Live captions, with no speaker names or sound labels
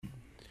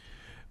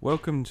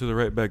Welcome to the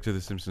Right Back to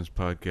the Simpsons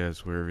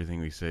podcast, where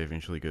everything we say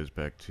eventually goes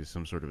back to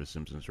some sort of a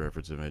Simpsons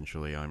reference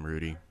eventually. I'm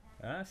Rudy.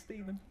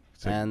 Steven.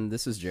 And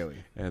this is Joey.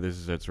 And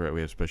that's right, we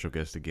have special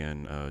guest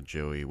again,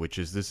 Joey,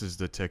 this is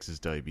the Texas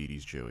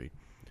Diabetes Joey,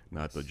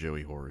 not the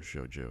Joey Horror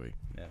Show Joey.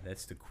 Yeah,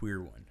 that's the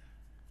queer one.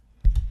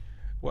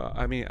 Well,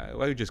 I mean, I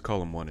would just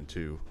call him 1 and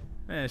 2.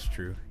 That's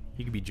true.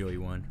 He could be Joey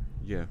 1.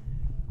 Yeah.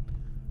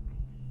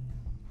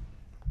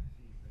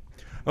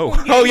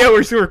 Oh yeah,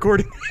 we're still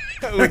recording.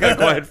 We got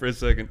quiet for a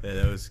second. Yeah,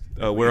 that was.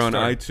 We're on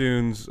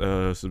iTunes.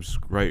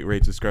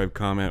 Rate, subscribe,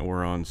 comment.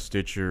 We're on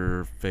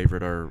Stitcher.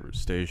 Favorite our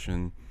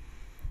station.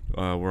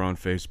 We're on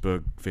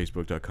Facebook.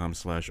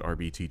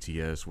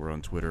 Facebook.com/RBTTS. We're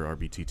on Twitter.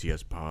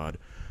 RBTTS Pod.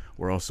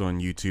 We're also on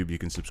YouTube. You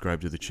can subscribe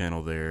to the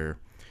channel there.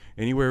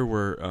 Anywhere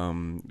where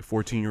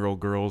 14-year-old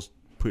girls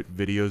put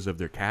videos of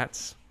their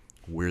cats,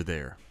 we're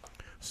there.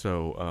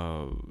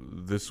 So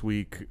this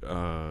week,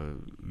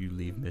 You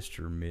leave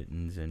Mr.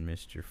 Mittens and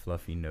Mr.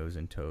 Fluffy Nose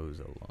and Toes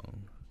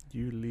alone.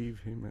 you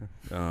leave him.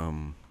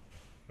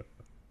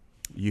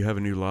 You have a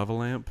new lava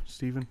lamp,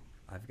 Steven?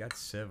 I've got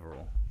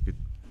several.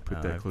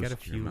 Put that I've close got a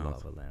to your few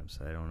mouth. lava lamps.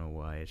 I don't know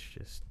why. It's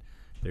just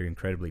they're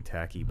incredibly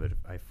tacky, but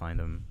I find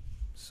them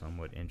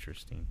somewhat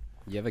interesting.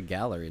 You have a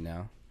gallery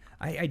now.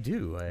 I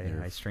do.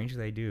 Yeah. I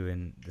strangely I do.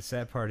 And the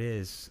sad part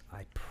is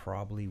I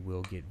probably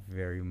will get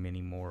very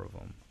many more of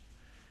them.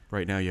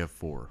 Right now you have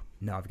 4.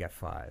 No, I've got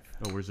 5.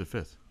 Oh, where's the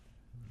 5th?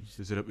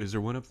 Is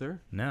there one up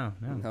there? No.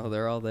 No,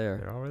 they're all there.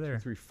 They're all over there.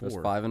 3, 4.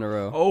 There's 5 in a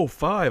row. Oh,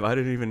 5. I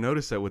didn't even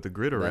notice that with the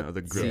grid around. That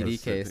The grid CD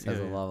was case sitting-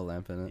 has a yeah. lava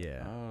lamp in it.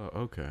 Yeah. Oh,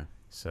 okay.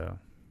 So,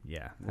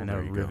 yeah. Well, I know,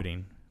 there you go.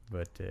 riveting.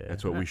 But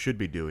That's what we should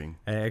be doing.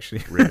 I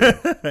actually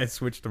Riveting. I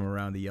switched them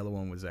around. The yellow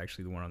one was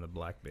actually the one on the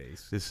black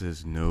base. This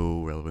has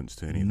no relevance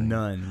to anything.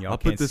 None. Y'all I'll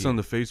can't put this see on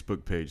it. the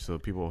Facebook page so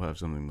people will have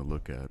something to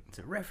look at. It's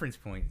a reference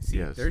point. See,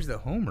 Yes. there's the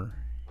Homer.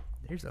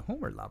 There's the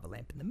Homer lava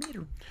lamp in the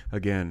middle.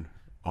 Again,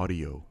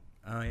 audio.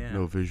 Oh yeah.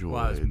 No visual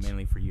Well, it was aids.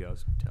 mainly for you. I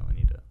was telling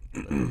you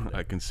to.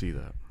 I can see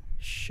that.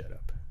 Shut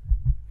up.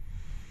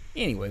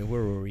 Anyway,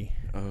 where were we?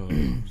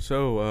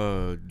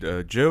 So,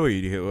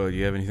 Joey, do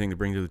you have anything to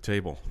bring to the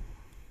table?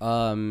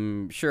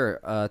 Sure.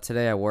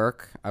 Today I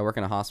work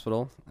in a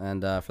hospital,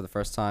 and for the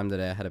first time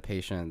today I had a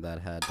patient that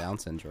had Down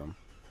syndrome.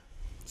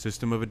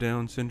 System of a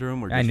Down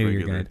syndrome or just I knew you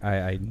regular? were gonna.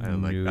 I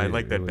knew I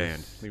like it that was-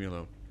 band. Leave me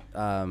alone.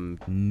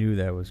 Knew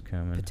that was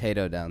coming.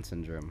 Potato Down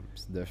syndrome.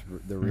 It's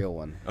the real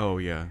one. Oh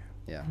yeah.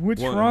 Yeah.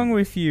 What's Well, wrong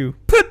with you?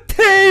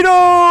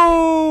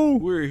 Potato.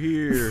 We're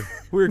here.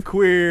 We're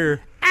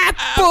queer.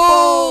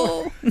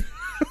 Apple.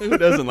 Who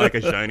doesn't like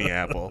a shiny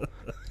apple?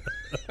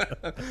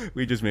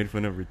 We just made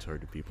fun of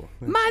retarded people.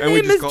 My And we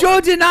name just is call-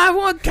 George, and I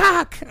want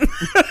cock.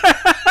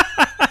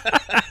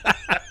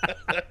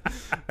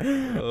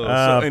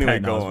 So anyway,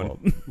 go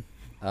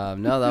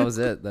on. No, that was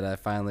it. That I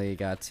finally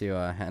got to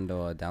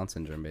handle a Down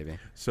syndrome baby.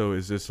 So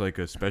is this like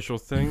a special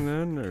thing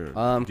then, or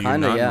do you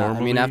Kind of, not yeah. I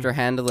normally- mean, after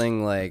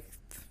handling like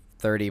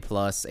 30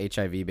 plus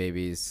HIV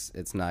babies,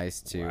 it's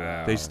nice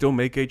to. They still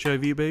make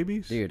HIV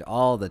babies? Dude,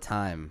 all the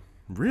time.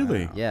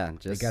 Really? Yeah, They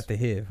just got the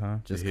HIV, huh?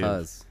 just the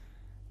cause.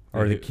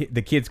 Or The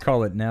the kids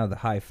call it now the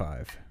high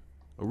five.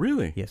 Oh,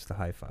 really? Yes, the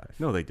high five.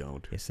 No, they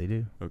don't. Yes, they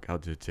do. Okay, I'll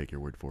just take your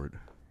word for it.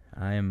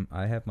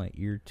 I have my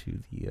ear to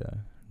the.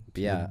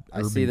 But yeah, the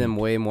I see urban them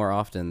geek. way more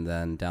often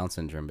than Down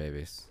syndrome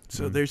babies.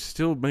 So they're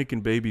still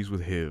making babies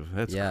with HIV.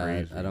 That's yeah,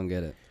 crazy. I don't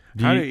get it.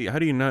 How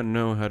do you not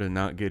know how to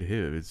not get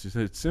HIV?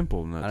 It's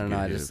simple not I don't to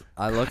know. get HIV.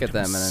 I look at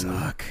them and then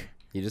suck.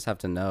 you just have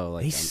to know.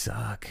 Like, They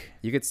suck.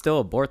 you could still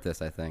abort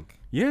this, I think.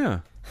 Yeah,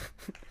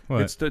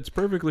 What? it's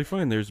perfectly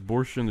fine. There's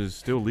abortion is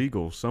still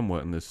legal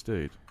somewhat in this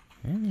state.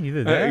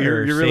 Either that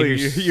or you save really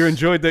your you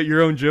enjoyed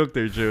your own joke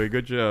there, Joey.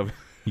 Good job.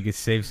 You could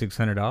save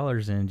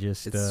 $600 and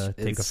just It's-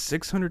 take a.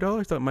 $600.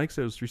 I thought Mike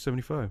said it was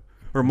 $375.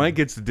 Or Mike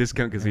gets the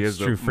discount because he That's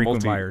has true, the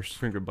frequent buyers.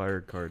 frequent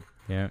buyer card.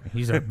 Yeah,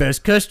 he's our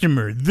best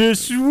customer.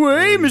 This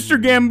way,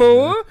 Mr.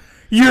 Gamboa.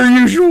 Your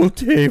usual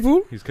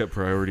table. He's got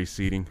priority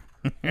seating.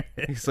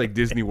 He's like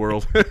Disney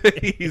World.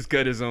 He's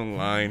got his own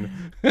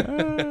line.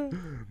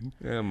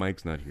 Yeah,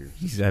 Mike's not here.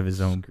 He's have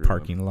his own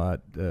Screw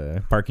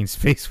him. parking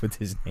space with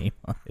his name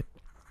on it.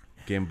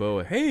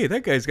 Gamboa. Hey,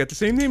 that guy's got the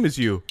same name as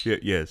you.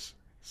 Yes,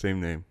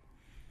 same name.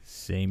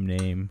 Same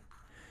name.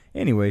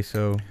 Anyway,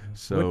 so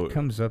So what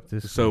comes up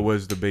this So week?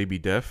 was the baby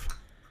deaf?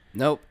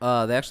 Nope.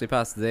 They actually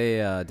passed. They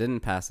didn't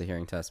pass the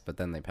hearing test, but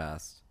then they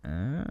passed.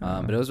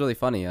 But it was really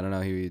funny. I don't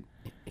know.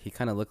 He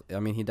kind of looked. I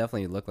mean, he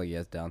definitely looked like he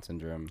has Down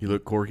syndrome. You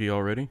look corky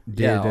already?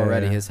 Yeah, Did,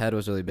 already his head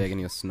was really big and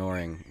he was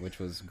snoring, which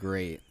was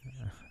great.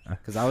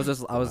 Because I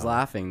was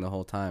laughing the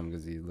whole time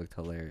because he looked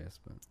hilarious.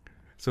 But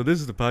So this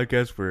is the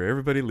podcast where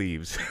everybody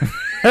leaves.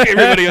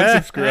 Everybody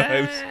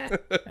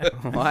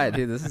unsubscribes. why,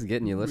 dude? This is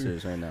getting you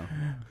listeners right now.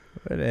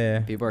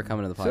 But People are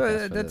coming to the so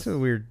podcast. for that's this. a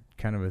weird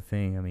kind of a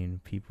thing. I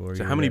mean, people are.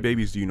 So how many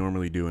babies do you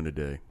normally do in a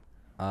day?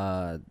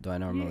 Do I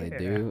normally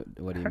do?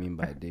 What do you mean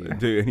by do?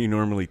 And you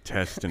normally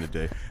test in a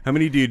day. How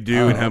many do you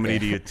do, and how many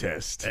do you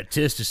test? A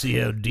test to see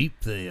how deep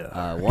they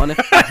are. One.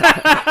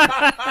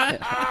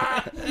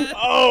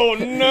 Oh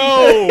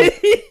no!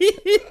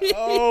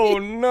 Oh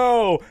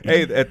no!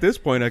 Hey, at this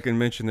point, I can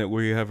mention that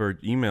we have our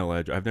email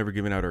address. I've never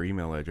given out our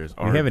email address.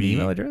 We have an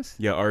email address?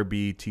 Yeah,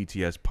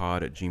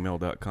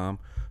 rbttspod@gmail.com.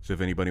 So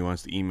if anybody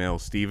wants to email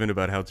Steven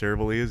about how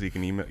terrible he is, he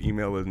can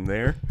email him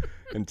there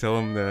and tell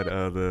him that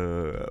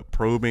the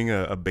probing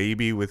a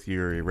baby with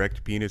your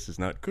erect penis is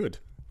not good.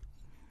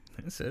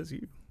 It says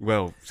you.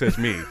 Well, says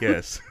me,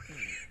 yes.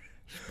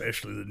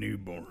 Especially the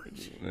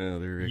newborns. Well,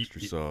 they're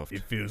extra soft.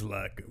 It feels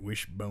like a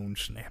wishbone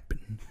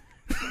snapping.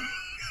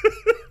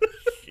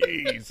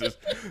 Jesus.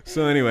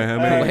 So anyway, how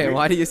many? Wait,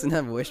 why do you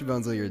have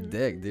wishbones on your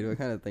dick, dude? What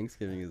kind of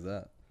Thanksgiving is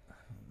that?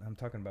 I'm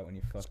talking about when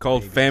you fuck. It's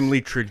called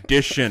family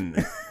tradition.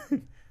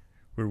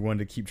 We're one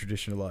to keep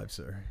tradition alive,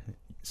 sir.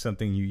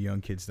 Something you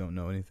young kids don't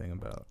know anything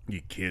about.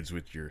 You kids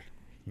with your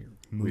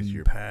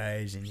Moon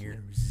pies and your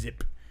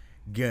zip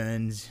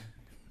guns.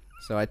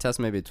 So I test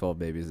maybe 12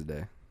 babies a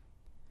day.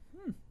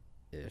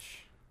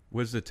 Ish.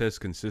 What does the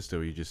test consist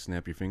of? You just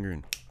snap your finger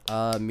and.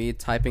 Me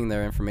typing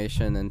their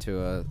information into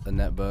a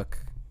netbook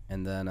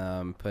and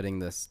then putting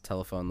this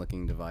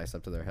telephone-looking device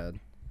up to their head.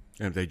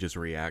 And if they just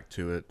react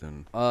to it,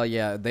 then.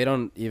 Yeah, they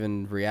don't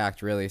even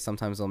react really.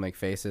 Sometimes they'll make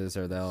faces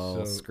or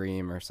they'll So-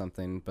 scream or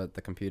something, but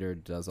the computer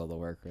does all the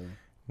work really.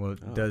 Well,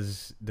 Oh.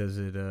 does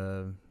it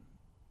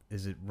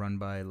is it run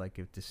by like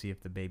to see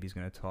if the baby's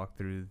gonna talk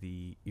through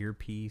the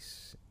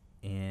earpiece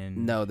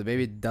and No, the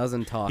baby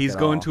doesn't talk. He's at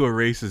going all. to a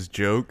racist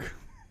joke.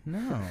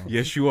 No.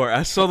 Yes, you are.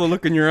 I saw the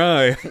look in your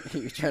eye.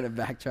 You're trying to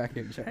backtrack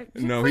your joke.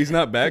 No, he's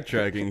not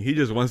backtracking. He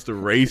just wants to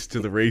race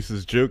to the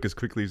racist joke as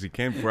quickly as he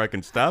can before I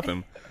can stop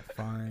him.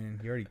 Fine.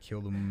 You already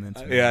killed the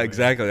momentum. Yeah,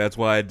 exactly. That's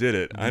why I did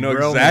it. I know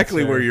Derailment,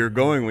 exactly sir. where you're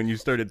going when you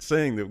started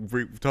saying that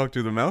we talk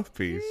to the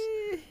mouthpiece.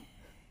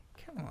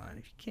 Come on,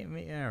 if you can't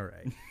make all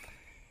right.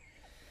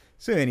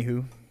 So,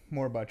 anywho,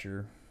 more about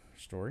your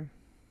story.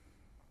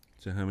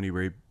 So how many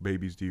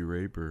babies do you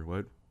rape or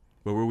what?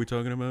 What were we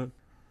talking about?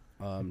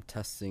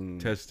 Testing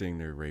Testing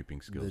their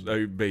raping skills.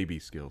 The- Baby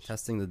skills.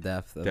 testing the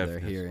depth of their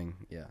Deafness. hearing.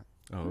 Yeah.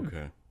 Oh,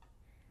 okay.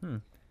 Hmm.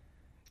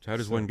 So how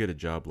does one get a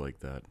job like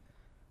that?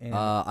 And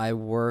I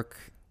work.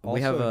 also,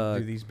 We have a.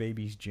 do these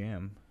babies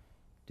jam?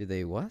 Do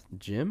they what?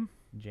 Jam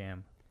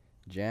Jam.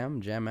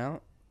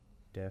 out.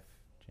 Deaf.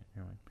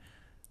 Never mind.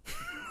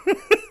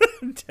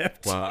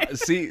 Deaf. Wow.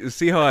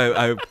 See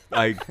how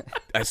I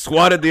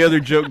swatted the other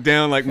joke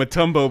down like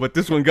Matumbo, but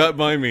this one got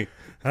by me.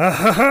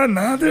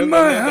 Not in Not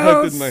my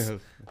house. in my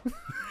house.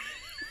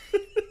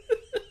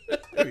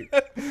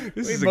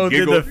 This We is a both did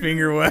giggle. the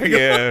finger wag.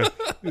 Yeah,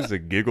 this is a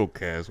giggle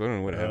cast. I don't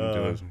know what happened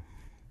to us.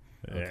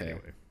 Okay.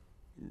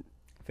 Anyway,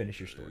 finish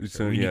your story.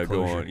 So We need yeah, go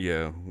closure. on.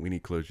 Yeah, we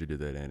need closure to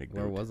that anecdote.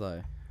 Where was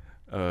I?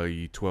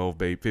 You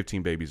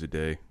 15 babies a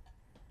day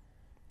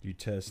You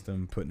test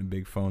them putting a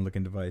big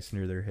phone-looking device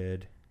near their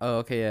head, Oh,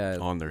 okay, yeah.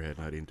 on their head,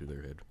 not into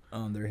their head.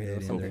 on their head,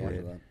 in Something their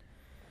like head.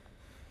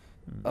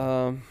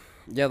 that.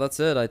 Yeah, that's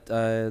it.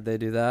 They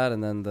do that,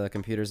 and then the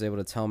computer's able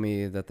to tell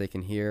me that they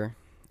can hear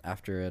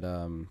after it.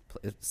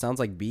 It sounds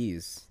like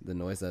bees. The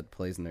noise that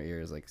plays in their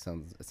ears like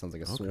sounds. It sounds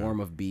like a Okay. swarm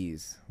of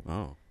bees.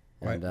 Oh,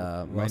 And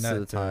why most not of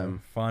the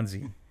time,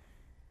 Fonzie?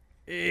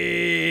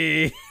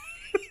 it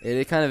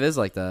kind of is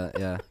like that.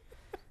 Yeah.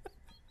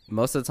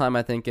 Most of the time,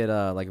 I think it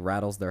like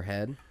rattles their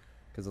head,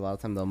 because a lot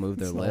of time they'll move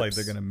their It's lips. not like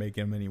they're gonna make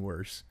him any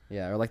worse.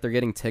 Yeah, or like they're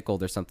getting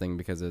tickled or something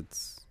because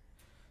it's.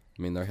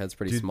 I mean, their head's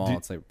pretty small.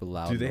 It's like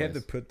loud. Do they have to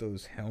noise. put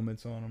those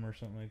helmets on them or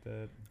something like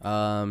that?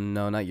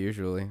 No, not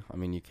usually. I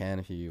mean, you can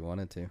if you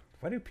wanted to.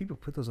 Why do people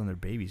put those on their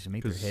babies to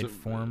make their head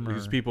form?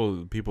 Because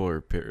people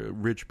are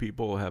rich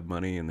people have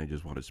money and they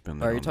just want to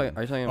spend that. Are you on talking? them.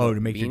 Are you talking? Oh, about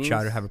to make your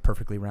child beanies? have a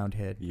perfectly round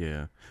head.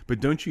 Yeah,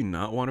 but don't you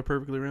not want a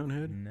perfectly round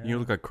head? No. You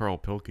look like Carl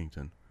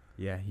Pilkington.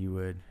 Yeah, you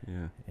would.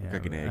 Yeah, Yeah, look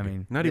like an I egg.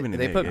 mean, not even an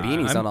They egg. put It's-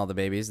 beanies I'm- on all the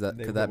babies. That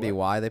They could put that be what?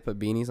 why they put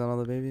beanies on all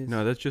the babies?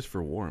 No, that's just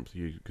for warmth.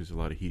 Because a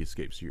lot of heat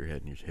escapes to your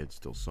head, and your head's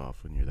still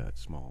soft when you're that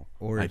small.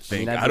 Or I it's-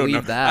 think. I mean, I I don't know.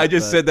 believe that, I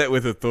just but- said that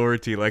with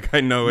authority, like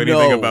I know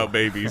anything No. about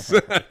babies.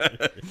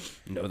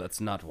 No, that's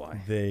not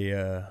why. They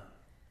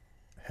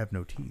have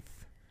no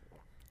teeth.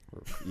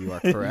 You are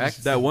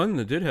correct. That one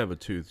that did have a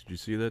tooth. Did you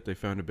see that? They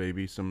found a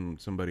baby.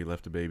 Somebody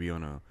left a baby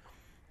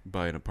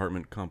by an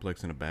apartment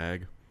complex in a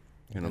bag.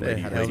 And a What the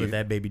lady. hell did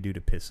that baby do to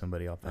piss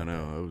somebody off? I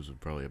know it was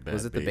probably a bad.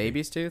 Was it the baby.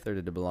 baby's tooth or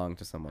did it belong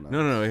to someone else?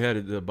 No, it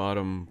had the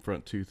bottom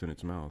front tooth in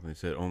its mouth. They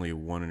said only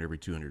 1 in every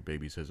 200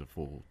 babies has a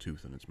full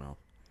tooth in its mouth.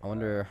 I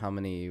wonder how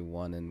many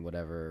one in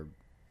whatever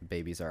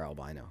babies are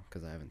albino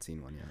because I haven't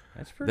seen one yet.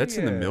 That's pretty. That's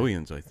in the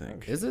millions, I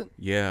think. Is it?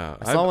 Yeah,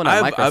 I saw one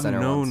at Micro I've Center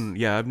known. once.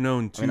 Yeah, I've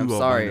known I two. mean, I'm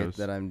sorry albinos.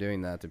 that I'm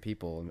doing that to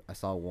people. I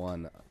saw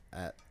one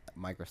at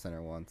Micro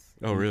Center once.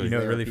 Oh, really? You know, it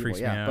There were really people, freaks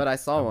me yeah, out. but I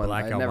saw A one.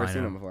 black I'd never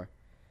seen albino. one before.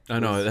 I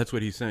know that's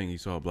what he's saying. He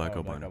saw a black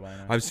Oh, black albino.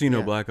 albino. I've seen a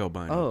Yeah. black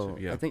albino. Oh,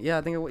 too. Yeah. I think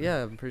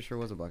I'm pretty sure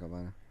it was a black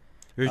albino.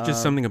 There's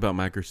just something about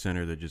Micro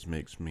Center that just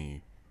makes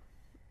me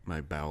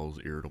my bowels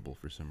irritable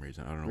for some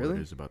reason. I don't know what Really?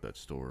 it is about that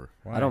store.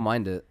 I don't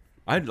mind it.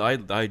 I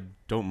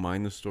don't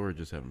mind the store. I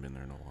just haven't been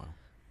there in a while.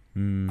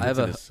 I have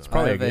It's a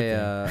probably I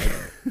a have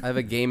good I have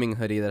a gaming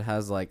hoodie that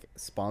has like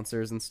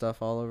sponsors and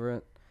stuff all over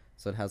it.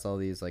 So it has all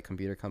these like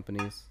computer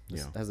companies.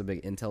 Yeah. It has a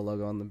big Intel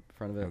logo on the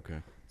front of it. Okay.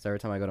 So every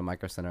time I go to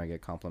Micro Center, I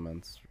get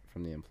compliments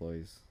from the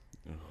employees.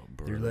 Oh,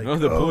 You're brother. like, oh,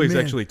 the "Oh, employees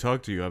man." actually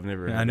talk to you. I've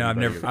never. I had know.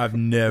 anybody- I've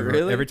never.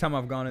 Really? Every time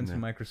I've gone into No.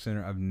 Micro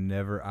Center, I've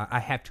never. I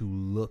have to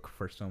look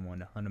for someone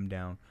to hunt them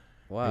down.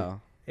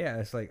 Wow. Yeah,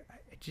 it's like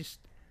I just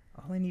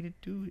all I need to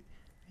do.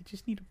 I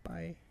just need to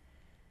buy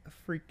a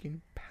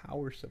freaking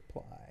power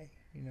supply.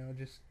 You know,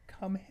 just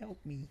come help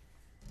me.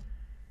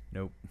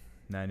 Nope.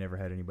 I never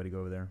had anybody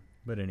go over there.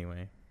 But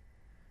anyway,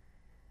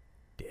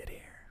 dead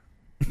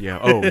air. Yeah.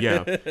 Oh,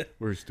 yeah.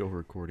 We're still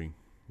recording.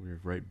 We're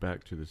right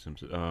back to the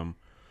Simpsons.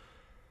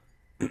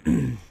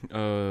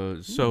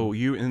 So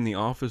you in the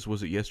office,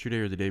 was it yesterday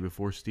or the day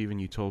before, Steven?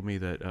 You told me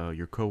that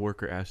your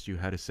coworker asked you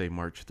how to say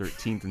March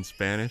 13th in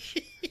Spanish.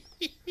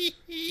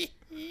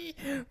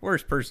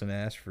 Worst person to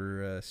ask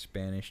for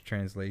Spanish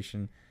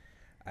translation.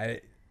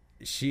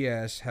 She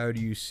asked, "How do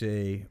you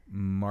say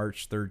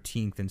March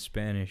 13th in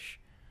Spanish?"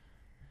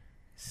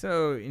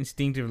 So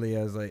instinctively,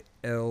 I was like,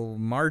 "El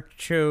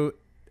Marcho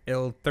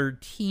El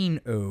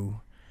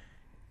 13o,"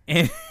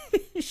 and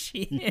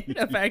she ended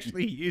up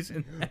actually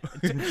using that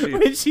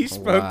when she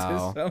spoke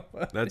Wow. to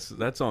someone.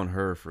 That's on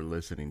her for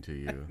listening to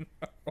you.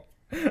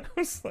 I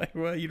was like,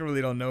 "Well, you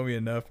really don't know me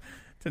enough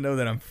to know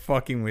that I'm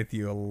fucking with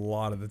you a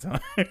lot of the time."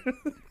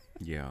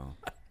 Yeah.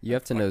 You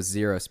have to know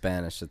zero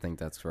Spanish to think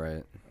that's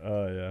right.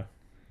 Oh, yeah.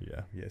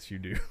 Yeah, yes, you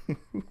do.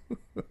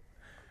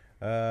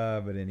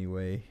 But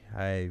anyway,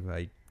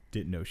 I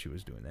didn't know she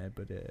was doing that,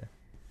 but,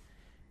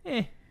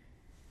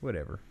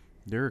 whatever.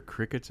 There are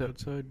crickets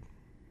outside.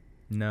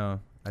 No,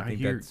 I I think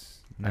hear-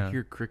 that's, no, I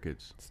hear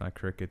crickets. it's not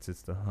crickets,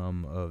 it's the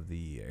hum of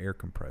the air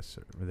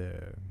compressor,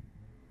 the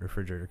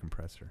refrigerator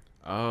compressor.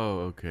 Oh,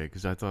 okay.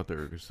 Because I thought they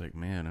were just like,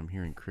 man, I'm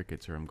hearing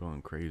crickets or I'm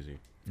going crazy.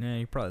 Nah,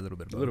 you're probably a little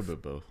bit of A both. little bit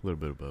of both. A little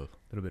bit of both.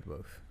 A little bit of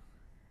both.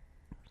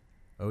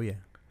 Oh, yeah.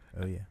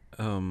 Oh, yeah.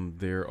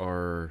 There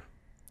are.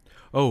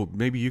 Oh,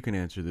 maybe you can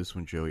answer this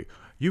one, Joey.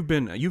 You've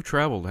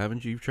traveled,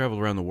 haven't you? You've traveled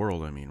around the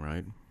world. I mean,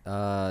 right?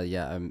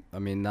 Yeah. I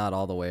mean, not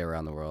all the way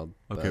around the world.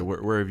 Okay,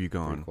 but where have you 3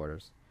 gone?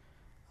 quarters.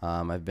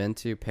 I've been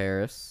to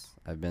Paris.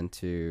 I've been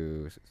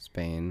to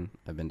Spain.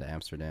 I've been to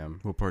Amsterdam,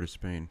 What part of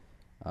Spain?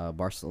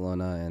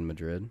 Barcelona, and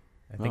Madrid.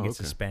 I think Oh, it's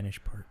the okay.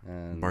 Spanish part.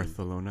 And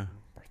Barcelona.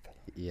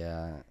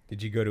 Yeah.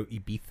 Did you go to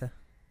Ibiza?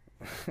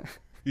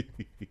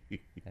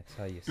 That's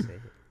how you say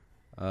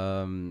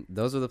it.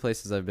 Those are the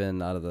places I've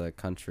been out of the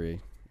country.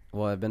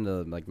 Well, I've been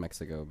to like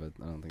Mexico, but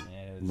I don't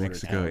think.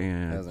 Mexico,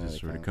 yeah, Doesn't it really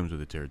sort of count. comes with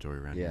the territory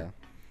around Yeah, here.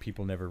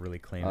 People never really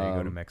claim they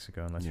go to Um,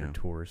 Mexico unless yeah. they're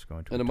tourists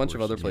going to and a bunch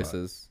of other tourist spot.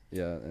 places.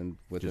 Yeah, and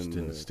within Just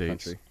in the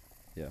States. country.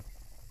 Yeah.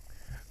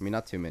 I mean,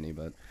 not too many,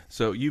 but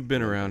So you've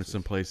been Other around places.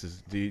 some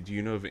places. Do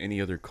you know of any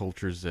other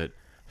cultures that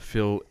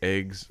fill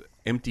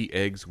empty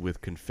eggs with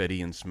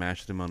confetti and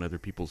smash them on other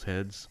people's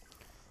heads?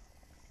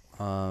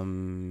 I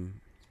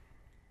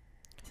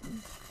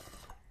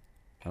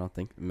don't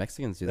think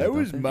Mexicans do that.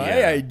 don't they?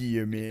 Yeah.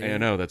 idea, man. I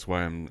know, that's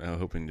why I'm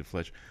hoping to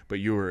fletch. But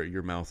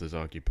your mouth is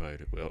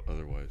occupied. Well,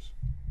 otherwise.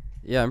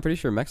 Yeah, I'm pretty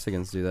sure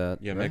Mexicans do that.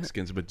 Yeah, right?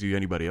 Mexicans. But do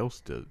anybody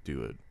else do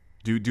it?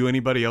 Do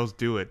anybody else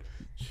do it?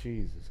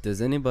 Jesus.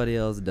 Does anybody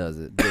else does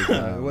it?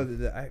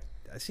 I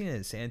seen it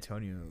in San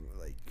Antonio.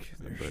 Like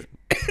But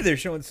they're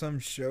showing some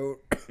show.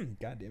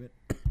 God damn it!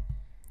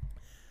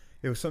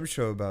 It was some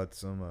show about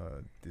some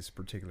this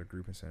particular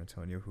group in San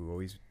Antonio who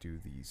always do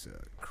these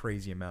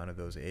crazy amount of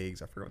those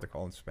eggs. I forgot what they're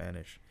called in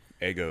Spanish.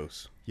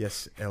 egos.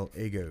 Yes, el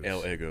egos.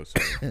 El egos.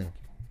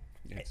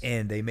 Yes.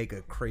 And they make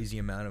a crazy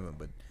amount of them.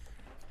 But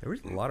there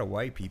was a lot of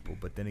white people.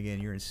 But then again,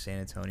 you're in San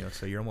Antonio,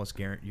 so you're almost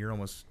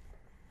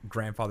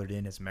grandfathered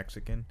in as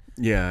Mexican.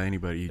 Yeah,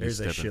 anybody. You There's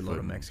just a step shitload foot of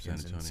in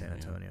Mexicans in San yeah.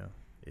 Antonio.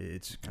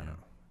 It's kind of,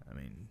 I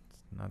mean,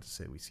 not to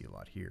say we see a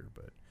lot here,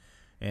 but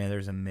and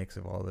there's a mix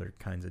of all other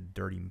kinds of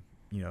dirty,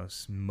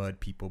 mud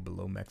people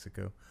below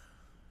Mexico.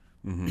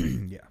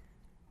 Mhm. Yeah.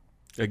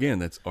 Again,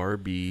 that's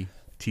RBTTS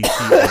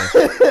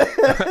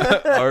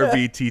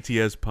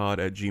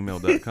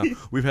rbttspod@gmail.com.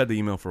 We've had the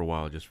email for a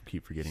while. Just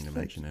keep forgetting to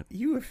mention it.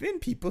 You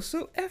offend people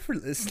so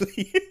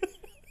effortlessly.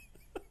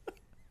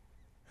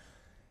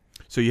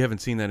 So you haven't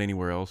seen that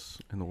anywhere else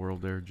in the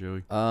world, there,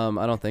 Joey? I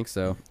don't think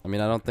so. I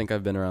mean, I don't think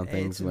I've been around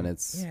things when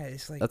it's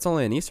like that's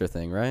only an Easter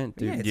thing, right?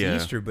 Dude? yeah, it's Yeah,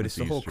 Easter, but it's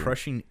it's the whole Easter.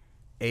 crushing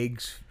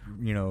eggs,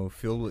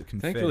 filled with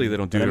confetti. Thankfully, they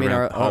don't do But I it mean,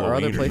 around are Halloween other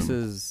or something.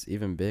 places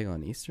even big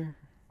on Easter?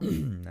 I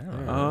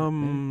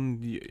don't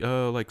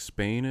know. Like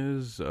Spain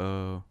is.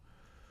 I've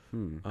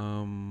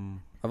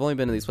Um, only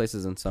been to these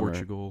places in summer.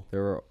 Portugal.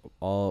 There were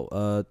all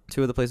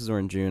 2 of the places were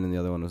in June, and the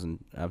other one was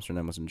in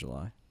Amsterdam was in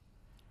July.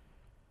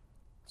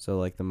 So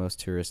like the most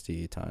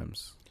touristy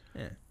times.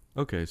 Yeah.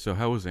 Okay, so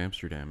how was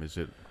Amsterdam?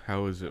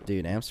 How is it?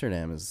 Dude,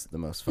 Amsterdam is the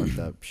most fucked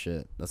up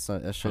shit. That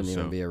shouldn't How even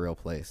so? be a real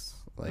place.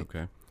 Like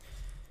Okay.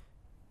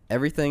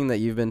 everything that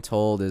you've been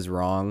told is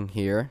wrong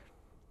here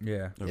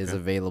Yeah. is Okay.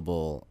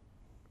 available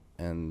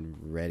and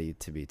ready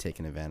to be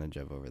taken advantage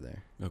of over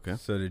there. Okay.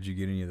 So did you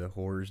get any of the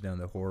horrors down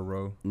the horror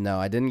row? No,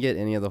 I didn't get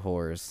any of the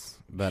horrors,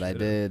 but I Should've.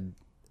 did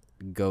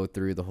go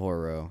through the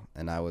horror row,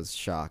 and I was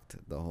shocked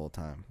the whole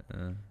time.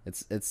 Uh,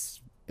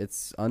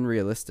 It's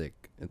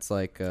unrealistic. It's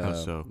like How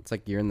so? it's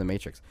like you're in the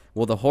Matrix.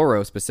 Well, the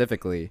horror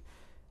specifically,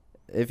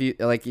 if you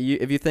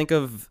think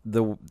of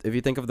the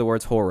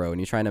words horror and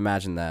you try and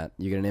imagine that,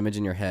 you get an image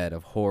in your head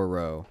of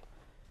horror.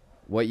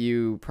 What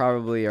you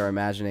probably are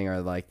imagining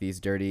are like these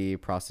dirty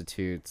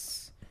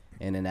prostitutes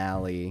in an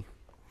alley.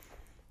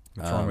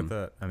 what's wrong with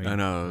that? I mean, I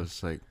know.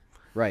 It's like,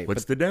 Right.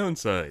 what's the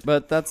downside?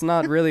 But that's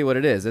not really what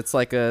it is. It's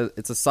like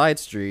it's a side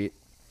street,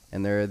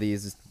 and there are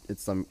these.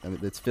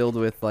 It's filled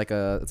with it's like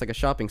a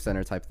shopping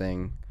center type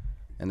thing,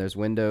 and there's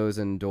windows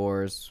and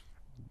doors,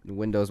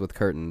 windows with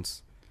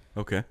curtains,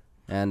 Okay.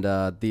 and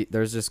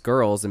there's just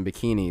girls in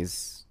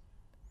bikinis,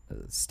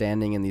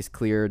 standing in these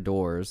clear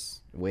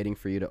doors, waiting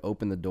for you to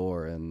open the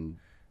door and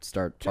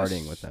start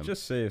partying with them.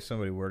 Just say if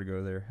somebody were to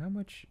go there, how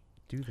much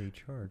do they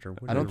charge? Or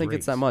what I are don't the think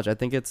it's that rates? much. I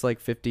think it's like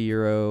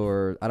 €50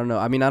 or I don't know.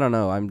 I mean, I don't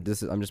know. I'm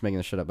just making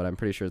this shit up, but I'm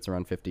pretty sure it's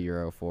around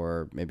 €50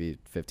 for maybe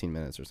 15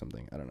 minutes or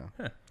something. I don't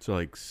know. So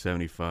like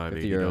 75,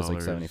 50 $80 euros like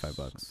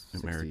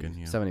 $75 American. 60,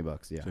 Yeah.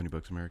 $70, yeah.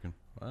 $70 American.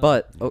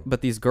 Wow.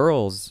 But these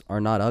girls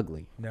are not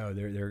ugly, No,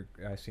 they're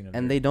I've seen them.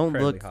 and they're they don't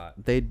incredibly look hot.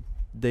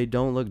 they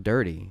don't look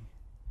dirty.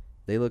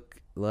 They look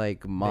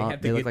like They have to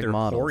they get look like their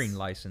models. whoring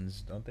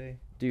license, don't they?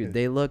 Dude,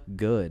 they look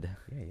good.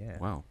 Yeah.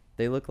 Wow.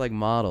 They look like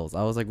models.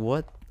 I was like,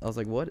 what?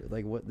 Like what?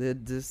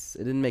 It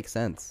didn't make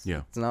sense.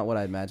 Yeah. It's not what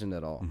I imagined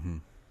at all. Hmm.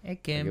 I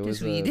came came to to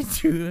Sweden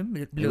Sweden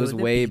to It was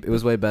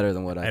way better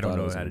than what I I thought don't it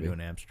know was how to gonna do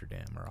be. an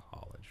Amsterdam or a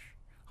Holland.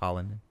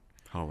 Holland.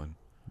 Holland.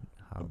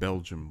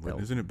 Belgium.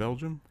 Belgium. Isn't it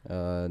Belgium?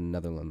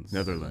 Netherlands.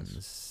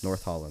 Netherlands.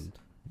 North Holland.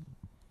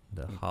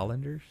 The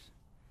Hollanders.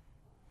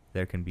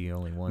 There can be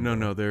only one.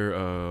 No, they're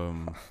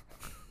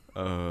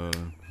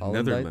Hollandites?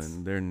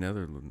 Netherlands. They're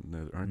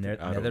Netherlands, aren't they? I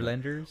don't know.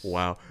 Netherlanders.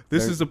 Wow,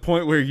 this They're- is a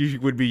point where you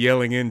would be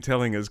yelling in,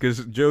 telling us,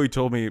 because Joey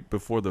told me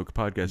before the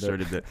podcast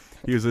started that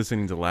he was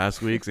listening to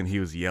last week's and he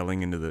was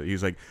yelling into the.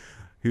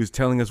 He was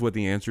telling us what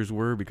the answers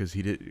were because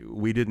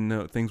we didn't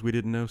know things we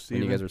didn't know. When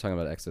Steven. you guys were talking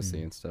about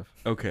ecstasy and stuff.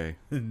 Okay,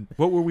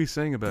 what were we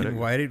saying about Then it?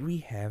 why did we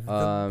have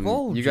the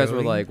bull? You guys were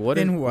Joey? like, what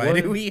Then is- why what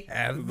did is- we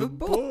have the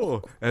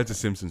bull? That's a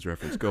Simpsons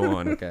reference. Go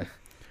on. Okay.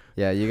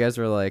 Yeah, you guys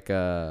were like,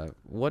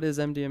 what is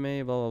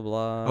MDMA? Blah blah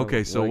blah.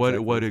 Okay, so what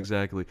is it?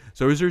 exactly?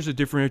 So is there a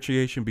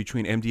differentiation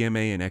between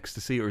MDMA and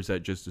ecstasy, or is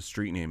that just the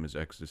street name is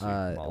ecstasy?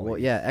 Well,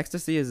 Molly. yeah,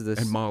 ecstasy is this.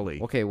 and Molly.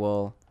 Okay,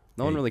 well,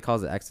 no one Hey. really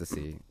calls it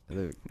ecstasy.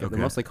 They're Okay.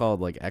 mostly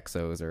called like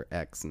exos or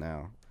X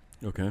now.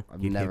 Okay.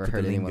 I've You'd never hate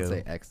heard the anyone lingo.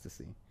 say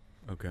ecstasy.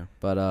 Okay.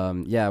 But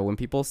yeah, when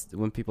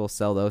people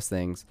sell those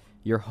things,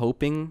 you're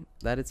hoping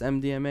that it's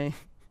MDMA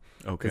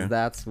Okay. because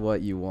that's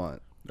what you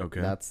want.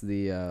 Okay. That's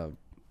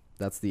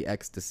the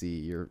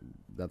ecstasy.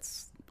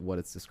 That's what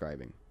it's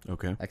describing.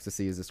 Okay.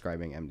 Ecstasy is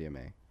describing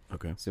MDMA.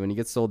 Okay. So when you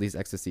get sold these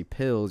ecstasy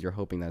pills, you're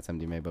hoping that's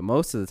MDMA. But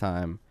most of the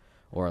time,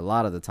 or a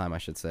lot of the time, I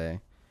should say,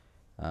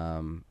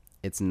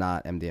 it's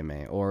not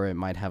MDMA, or it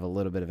might have a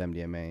little bit of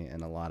MDMA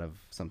and a lot of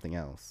something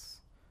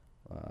else.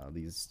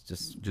 These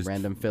just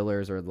random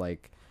fillers, or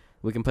like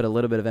we can put a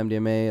little bit of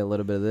MDMA, a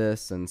little bit of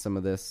this, and some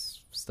of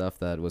this stuff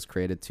that was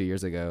created 2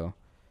 years ago.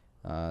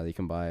 You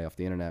can buy off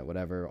the internet,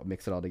 whatever,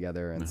 mix it all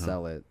together and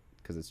sell it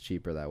because it's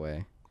cheaper that way.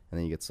 And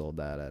then you get sold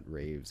that at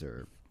raves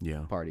or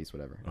Yeah. parties,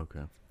 whatever.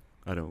 Okay.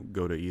 I don't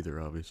go to either,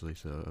 obviously.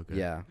 So okay.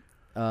 Yeah.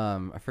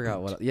 I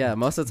forgot what. Yeah,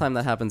 most of the time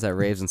that happens at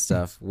raves and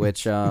stuff.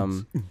 Which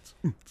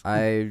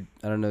I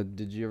don't know.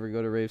 Did you ever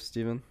go to raves,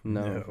 Steven?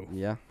 No.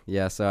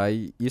 Yeah. So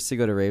I used to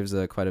go to raves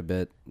quite a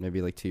bit,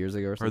 maybe like 2 years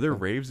ago or something. Are there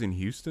raves in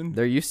Houston?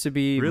 There used to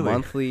be Really?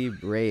 monthly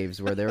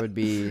raves where there would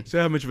be. See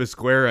how much of a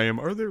square I am.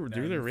 Are there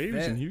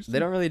raves in Houston? They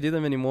don't really do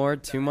them anymore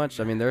too much.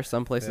 I mean, there are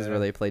some places where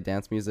they play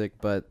dance music,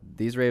 but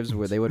these raves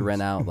where they would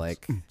rent out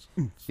like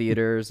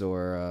theaters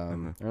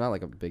or not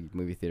like a big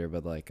movie theater,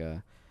 but like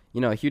a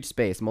huge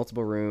space,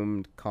 multiple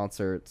room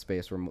concert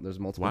space where there's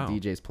multiple Wow.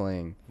 DJs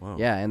playing. Wow.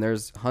 Yeah, and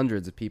there's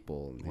hundreds of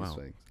people in these Wow.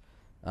 things.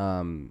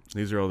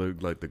 These are all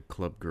the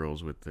club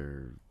girls with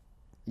their.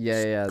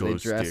 Yeah. They glow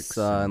dress sticks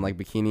in and- like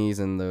bikinis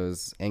and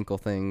those ankle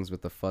things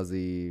with the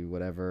fuzzy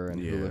whatever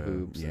and hula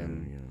hoops yeah,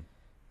 and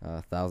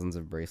thousands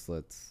of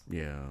bracelets.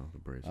 yeah. The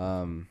bracelets.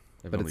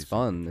 I've But only it's seen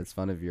fun. pictures. It's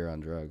fun if you're on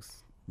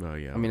drugs. Well,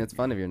 yeah. I mean, it's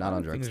fun if you're not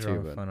on drugs Things too. are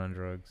But fun on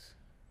drugs.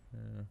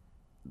 Yeah.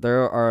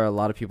 there are a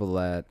lot of people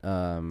that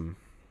are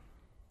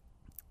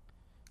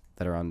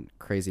on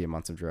crazy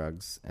amounts of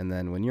drugs, and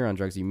then when you're on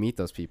drugs, you meet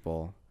those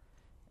people,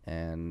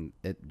 and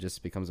it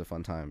just becomes a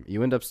fun time.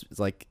 You end up it's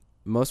like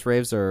most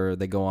raves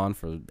they go on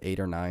for 8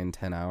 or 9,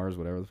 10 hours,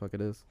 whatever the fuck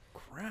it is.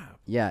 crap.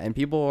 Yeah, and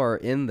people are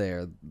in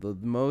there the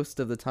most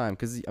of the time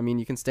because I mean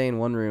you can stay in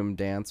one room,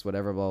 dance,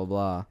 whatever, blah blah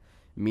blah,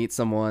 meet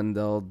someone,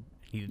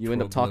 you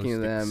end up talking to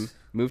them,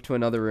 move to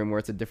another room where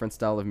it's a different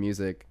style of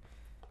music.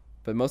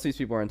 But most of these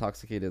people are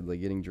intoxicated,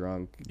 like getting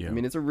drunk. Yeah. I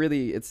mean, it's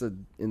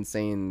an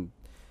insane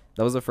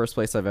That was the first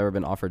place I've ever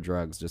been offered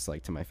drugs, just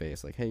like to my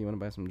face, like, hey, you want to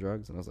buy some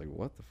drugs? And I was like,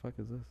 what the fuck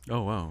is this?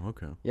 Oh wow,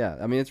 okay. Yeah,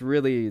 I mean, it's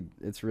really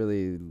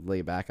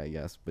laid back, I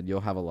guess, but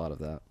you'll have a lot of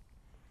that.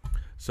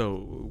 So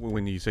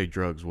when you say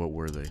drugs, what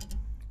were they?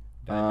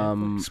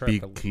 Dimethyl-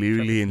 Speak trimethyl-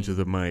 clearly tryptophan. into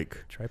the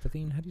mic.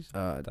 Tryptophane? How do you say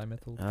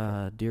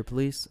dimethyl? Dear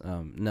police,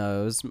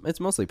 no, it's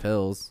mostly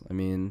pills. I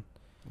mean,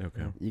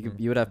 Okay.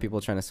 you would have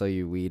people trying to sell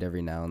you weed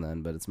every now and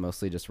then, but it's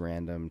mostly just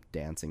random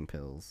dancing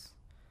pills.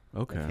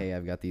 Okay. Like, hey,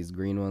 I've got these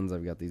green ones,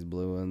 I've got these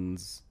blue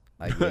ones.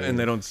 And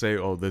they don't say,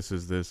 "Oh, this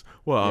is this."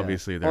 Well, Yeah.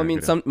 obviously, they're. Well, I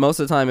mean, most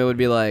of the time it would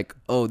be like,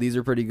 "Oh, these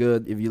are pretty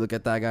good." If you look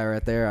at that guy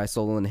right there, I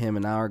sold them to him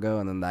an hour ago,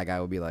 and then that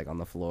guy would be like on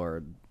the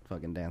floor,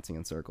 fucking dancing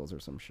in circles or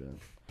some shit.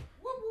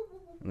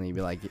 And then you'd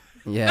be like,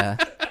 "Yeah."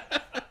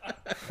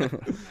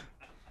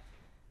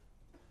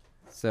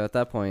 So at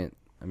that point,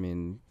 I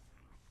mean,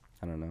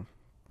 I don't know.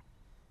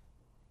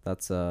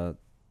 That's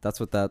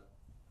what that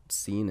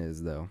scene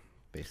is, though.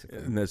 Basically,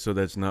 And so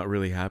that's not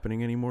really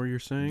happening anymore. You're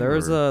saying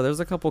there's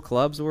or- a couple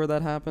clubs where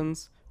that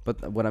happens,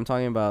 but what I'm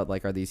talking about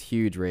like are these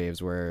huge raves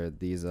where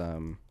these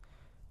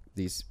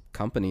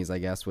companies, I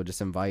guess, would just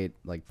invite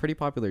like pretty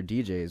popular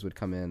DJs would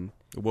come in.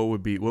 what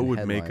would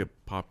make headline. a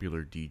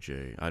popular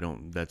DJ? I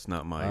don't. That's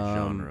not my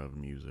genre of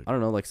music. I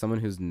don't know, like someone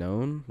who's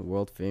known,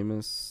 world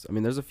famous. I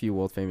mean, there's a few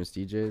world famous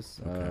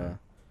DJs. Okay.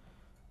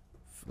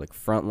 Like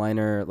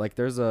Frontliner, like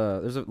there's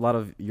a lot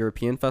of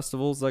European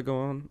festivals that go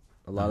on.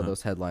 A lot of Uh-huh.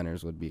 those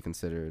headliners would be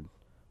considered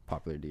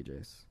popular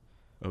DJs.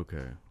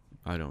 Okay.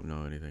 I don't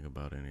know anything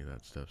about any of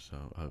that stuff.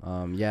 So.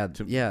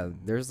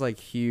 There's like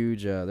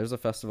huge. There's a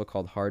festival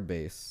called Hard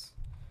Bass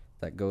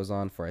that goes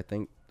on for I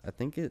think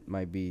it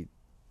might be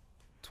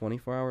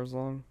 24 hours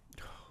long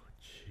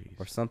Jeez.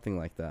 or something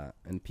like that.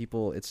 And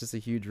people, it's just a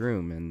huge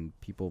room and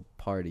people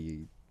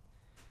party.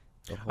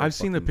 the whole I've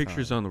seen the fucking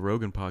pictures time. on the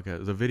Rogan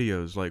podcast, the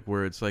videos, like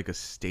where it's like a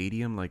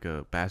stadium, like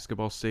a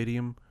basketball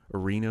stadium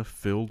arena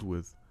filled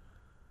with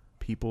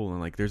people, and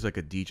like there's like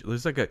a DJ.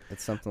 There's like a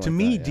It's something to like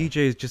me, that, yeah. DJ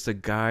is just a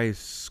guy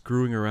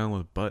screwing around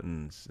with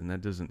buttons, and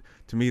that doesn't.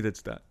 To me,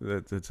 that's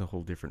a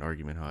whole different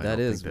argument. How I That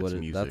don't is think what that's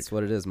it, music, that's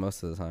what it is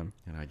most of the time,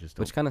 and I just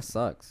don't. which kind of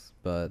sucks.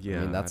 But I Yeah,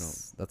 mean I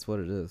that's what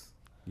it is.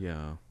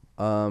 Yeah.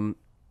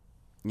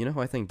 You know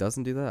who I think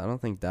doesn't do that? I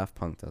don't think Daft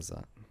Punk does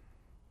that.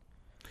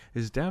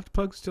 Is Daft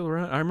Punk still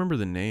around? I remember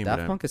the name.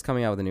 Daft Punk is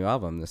coming out with a new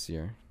album this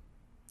year.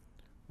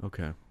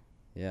 Okay.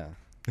 Yeah.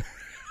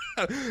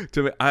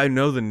 To me, I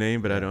know the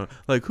name, but I Yeah. don't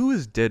like who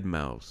is Dead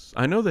Mouse.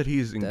 I know that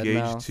he's engaged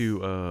Mouse,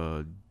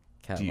 to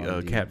Kat Von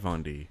D. Kat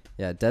Von D.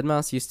 Yeah,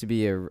 Deadmau5 used to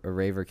be a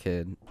raver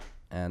kid,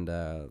 and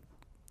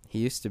he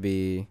used to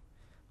be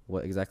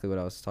exactly what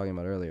I was talking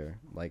about earlier,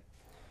 like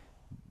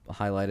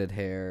highlighted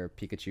hair,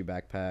 Pikachu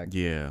backpack,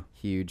 Yeah.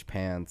 huge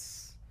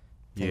pants,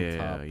 tank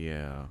top,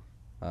 Yeah.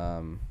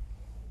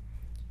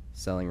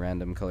 selling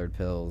random colored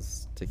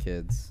pills to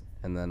kids,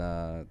 and then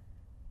I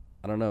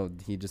don't know,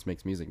 he just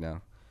makes music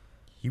now.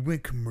 He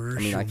went commercial.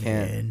 I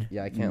mean,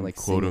 I can't like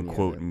quote sing any of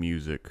unquote it.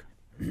 music.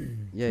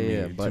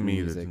 Yeah, to but me,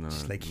 music, that's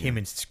Just not, like yeah. him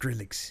and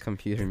Skrillex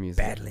computer music.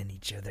 battling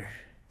each other.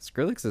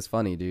 Skrillex is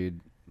funny,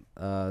 dude.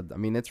 I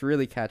mean, it's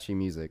really catchy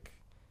music.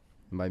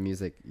 And by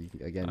music,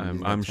 again,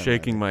 I'm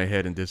shaking my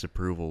head in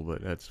disapproval,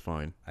 but that's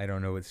fine. I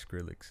don't know what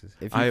Skrillex is.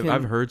 If you I've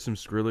can- heard some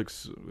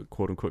Skrillex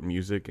quote unquote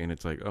music, and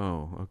it's like,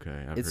 oh,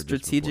 okay. I've it's heard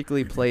this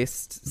strategically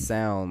placed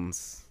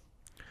sounds.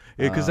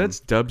 because that's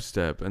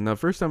dubstep, and the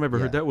first time I ever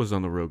Yeah. heard that was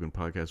on the Rogan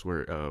podcast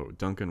where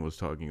Duncan was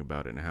talking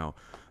about it and how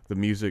the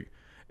music.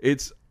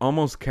 It's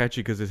almost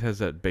catchy because it has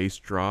that bass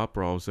drop,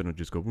 or all of a sudden it'll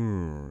just go.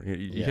 You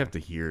Yeah. have to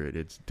hear it.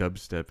 It's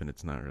dubstep, and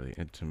it's not really.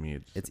 And to me,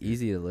 It's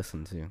easy to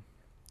listen to,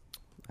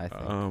 I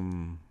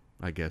think.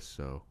 I guess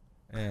so.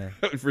 Yeah.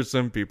 For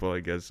some people, I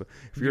guess.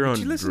 If you're But on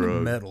you listen drugs,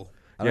 to metal.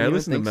 I yeah, I don't even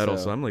listen to think metal,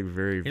 so I'm like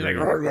very, You're very.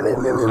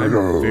 like,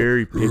 I'm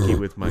very picky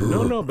with my.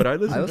 No, but I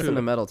listen. I listen to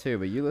to metal too,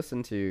 but you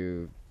listen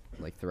to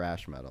like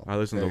thrash metal. I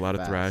listen to a Very lot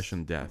of fast. thrash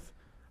and death.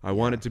 I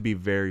want it to be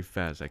very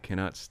fast. I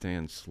cannot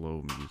stand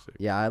slow music.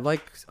 Yeah, I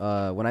like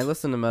when I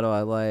listen to metal,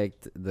 I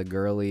liked the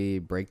girly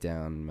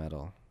breakdown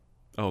metal.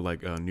 Oh,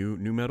 like new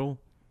metal,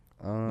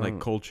 like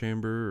Cold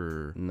Chamber,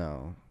 or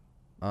No,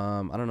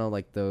 I don't know,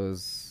 like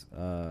those. I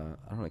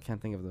don't know. I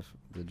can't think of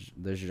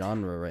the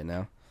genre right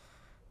now.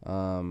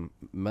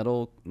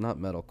 Metal, not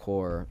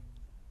metalcore,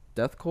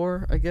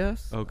 deathcore, I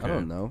guess. Okay. I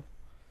don't know.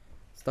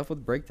 Stuff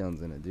with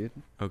breakdowns in it, dude.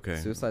 okay.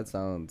 Suicide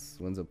Silence,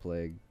 Winds of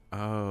Plague.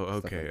 Oh,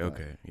 Stuff okay, like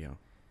that. okay, yeah.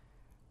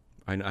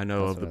 I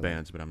know That's of the what I like.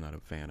 bands, but I'm not a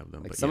fan of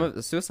them. Like but some yeah. of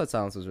the Suicide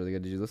Silence was really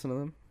good. Did you listen to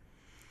them?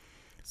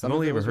 I've of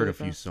only it ever was heard really a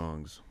few fast.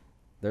 songs.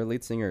 Their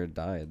lead singer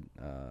died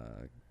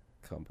a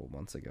couple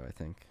months ago, I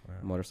think. Wow.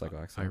 Motorcycle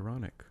accident.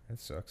 Ironic. That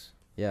sucks.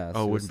 Yeah,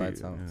 Oh, wouldn't Suicide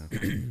be.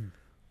 Silence.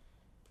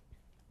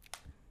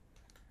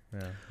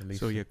 Yeah. At least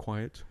So yeah,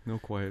 quiet. No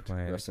quiet.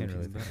 quiet. Rest I in can't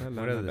really peace. think.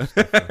 La, What la, other la.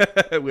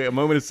 stuff? Wait, a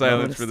moment of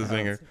silence for the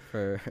singer.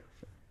 For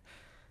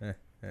Eh.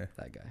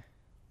 that guy.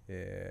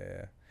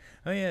 Yeah.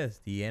 Oh yeah, it's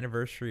the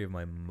anniversary of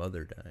my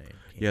mother dying.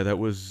 Yeah, that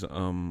was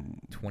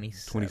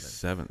 27th.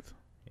 27th.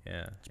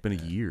 Yeah. It's been a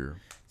yeah. year.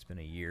 It's been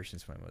a year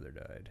since my mother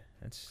died.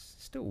 That's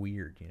still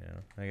weird, you know.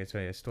 Like I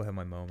tell you, I still have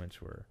my moments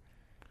where,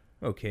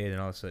 okay, then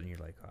all of a sudden you're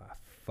like, oh,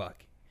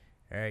 fuck.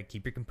 All right,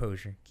 keep your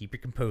composure. Keep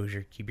your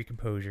composure. Keep your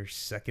composure.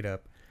 Suck it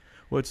up.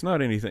 Well, it's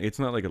not anything. It's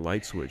not like a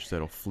light switch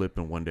that'll flip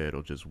and one day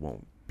it'll just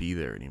won't be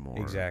there anymore.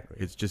 Exactly.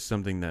 It's just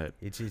something that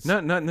It's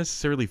not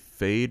necessarily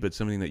fade, but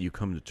something that you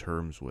come to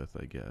terms with,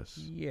 I guess.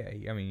 Yeah,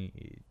 I mean,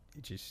 it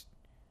just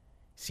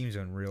seems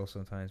unreal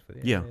sometimes,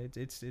 but Yeah.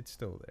 it's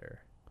still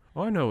there.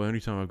 Oh, I know.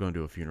 Anytime I go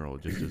into a funeral,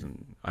 it just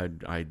doesn't. I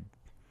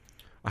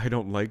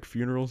don't like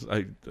funerals. Well,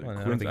 I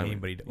don't think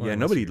anybody. Well, yeah,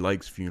 unless nobody you-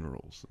 likes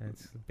funerals.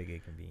 That's a big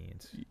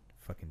inconvenience.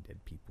 Fucking dead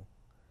people.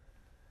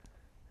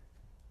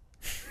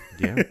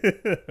 Yeah.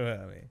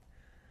 Well, I mean,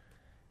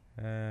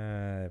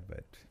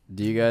 but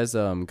Do you guys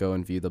go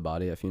and view the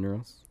body at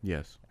funerals?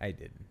 Yes. I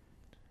didn't.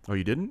 Oh,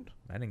 you didn't?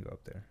 I didn't go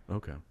up there.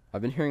 Okay.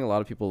 I've been hearing a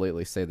lot of people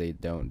lately say they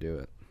don't do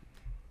it.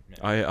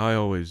 I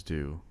always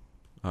do.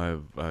 I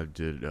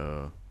did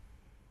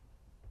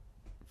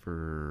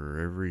for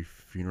every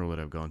funeral that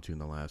I've gone to in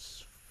the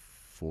last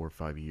 4 or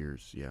 5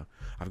 years. Yeah,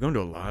 I've gone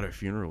to a lot of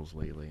funerals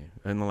lately.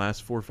 In the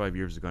last 4 or 5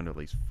 years, I've gone to at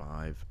least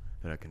 5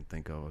 that I can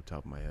think of off the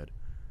top of my head.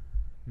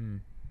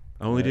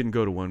 I only Right. didn't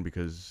go to one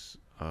because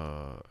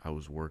I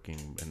was working,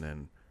 and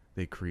then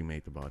they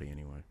cremate the body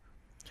anyway.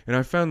 And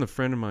I found the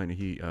friend of mine.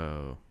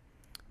 I'm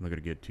not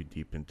gonna get too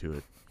deep into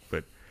it,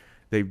 but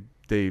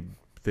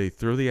they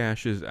throw the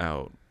ashes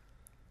out,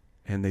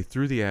 and they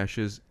threw the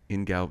ashes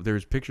in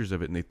There's pictures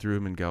of it, and they threw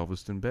them in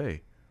Galveston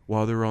Bay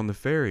while they were on the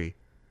ferry.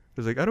 I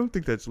was like, I don't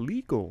think that's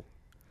legal.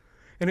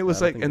 And it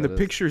was I don't like, think and the that is.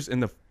 pictures in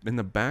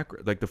the back,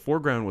 like the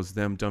foreground was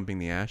them dumping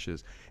the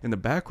ashes, and the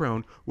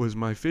background was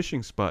my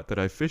fishing spot that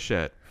I fish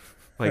at,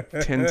 like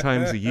 10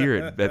 times a year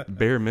at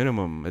bare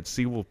minimum at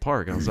Seawolf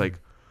Park. And I was like,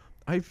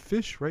 I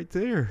fish right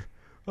there.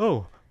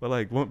 Oh, but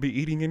like won't be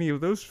eating any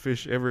of those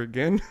fish ever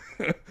again.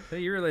 So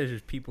you realize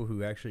there's people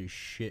who actually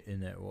shit in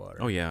that water.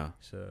 Oh yeah,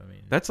 So I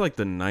mean, that's like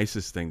the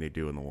nicest thing they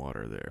do in the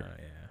water there.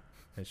 yeah,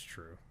 that's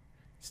true.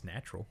 It's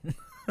natural.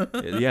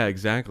 Yeah,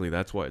 exactly.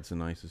 That's why it's the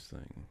nicest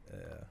thing.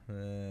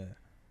 Yeah.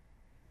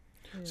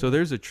 So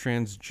there's a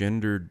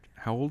transgendered.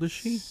 How old is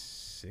she?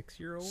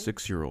 6-year-old.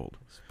 6-year-old.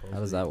 How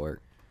does that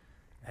work?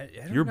 I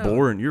don't You're know.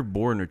 born. You're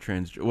born a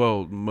trans.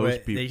 Well, most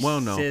But people. they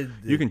Well, no, said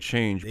you that- can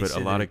change, they but a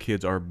said lot that- of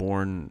kids are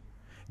born.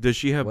 Does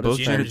she have What both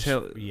is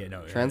genitalia? Yeah,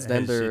 no.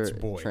 Transgender, it's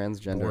boy.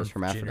 transgender Born is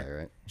hermaphrodite,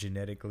 right?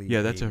 Genetically.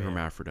 Yeah, that's a male.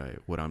 hermaphrodite.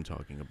 What I'm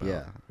talking about.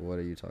 Yeah. What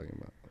are you talking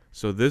about?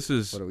 So this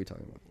is What are we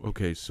talking about?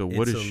 okay. So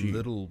what It's is a she?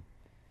 little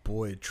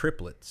boy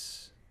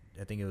triplets.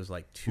 I think it was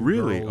like 2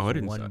 Really? girls, Oh, I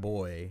didn't one say-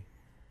 boy,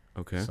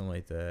 Okay. something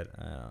like that.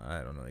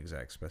 I don't know the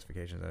exact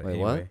specifications. Wait,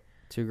 what?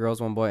 2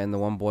 girls, 1 boy, and the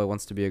 1 boy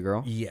wants to be a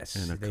girl? Yes,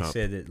 And a they cup.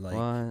 said that like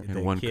What? the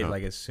And one kid, cup.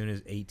 like as soon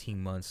as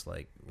 18 months,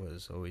 like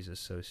was always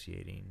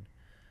associating,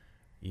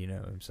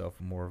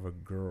 himself more of a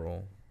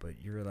girl.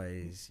 But you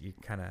realize you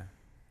kind of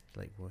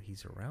like, well,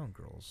 he's around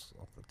girls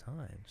all the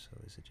time. So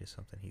is it just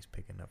something he's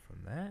picking up from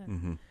that?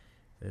 Mm-hmm.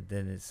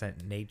 Then it's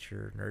that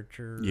nature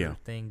nurture Yeah.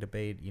 thing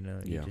debate. You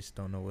Yeah. just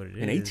don't know what it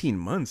is. In 18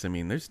 months, I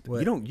mean, you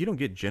What? don't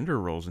get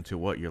gender roles until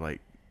what? You're like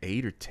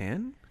 8 or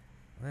 10.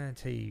 I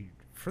tell you,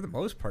 for the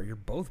most part, you're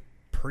both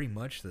pretty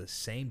much the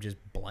same, just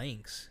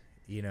blanks.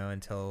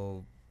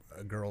 Until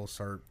a girl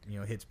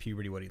hits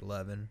puberty. What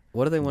 11?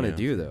 What do they want to Yeah.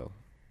 do, though?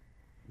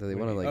 Do they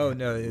want to, like, oh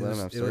no, let them have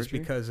it was surgery?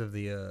 because of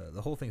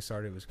the whole thing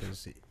started was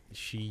because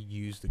she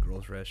used the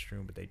girls'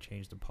 restroom, but they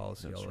changed the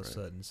policy That's all of a right.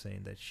 sudden,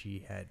 saying that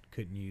she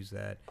couldn't use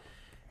that,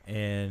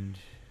 and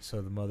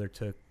so the mother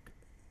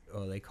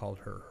they called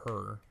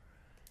her.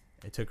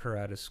 They took her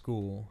out of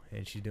school,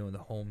 and she's doing the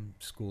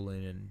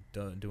homeschooling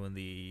and doing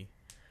the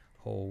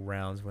whole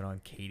rounds. Went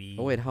on Katie.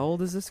 Oh, wait, how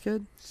old is this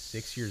kid?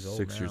 6 years old.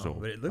 6 years now,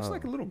 old. but it looks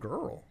like Oh. a little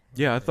girl.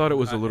 Yeah, I thought it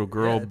was a I- little yeah,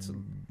 girl it's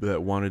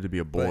that wanted to be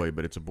a boy,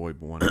 but it's a boy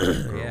but wanted to be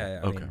a girl. Yeah,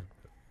 I okay. mean,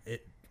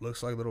 it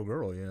looks like a little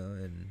girl,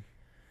 and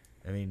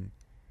I mean,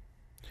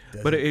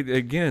 But doesn't-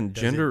 again,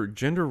 does it-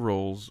 gender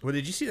roles. well,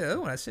 did you see the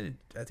other one? I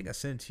think I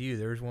sent it to you.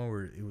 There was one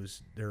where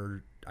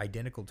they're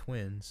identical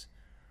twins.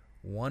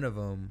 One of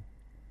them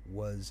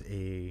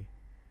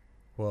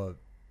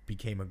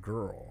became a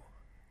girl,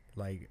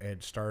 like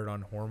it started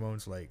on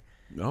hormones. Like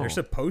Oh, they're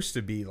supposed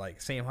to be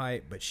like same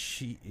height, but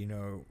she's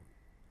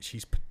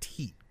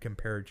petite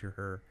compared to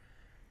her,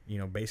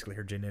 basically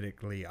her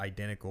genetically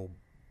identical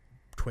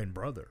twin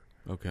brother.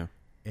 okay.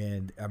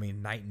 And I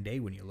mean, night and day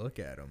when you look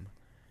at them.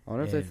 I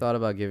wonder if they And- thought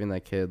about giving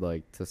that kid,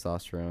 like,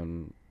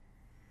 testosterone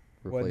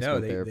Well, no,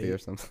 replacement they- therapy they- or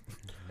something.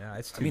 Nah,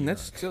 it's I mean, too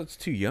that's young. still it's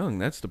too young.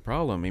 That's the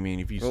problem. I mean,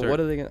 if you Well, start, what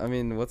are they gonna, I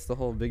mean, what's the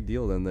whole big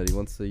deal then that he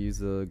wants to use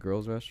the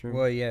girls' restroom?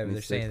 Well, yeah, And but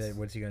they're he's saying 6? that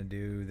what's he gonna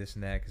do, this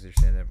and that, because they're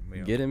saying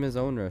that Get him his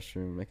own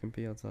restroom. Make him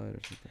pee outside or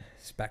something.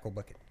 spackle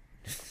bucket.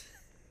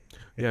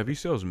 yeah, if he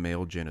sells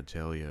male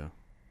genitalia,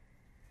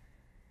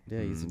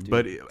 Yeah, he's a dude.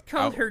 but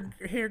Called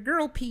her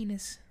girl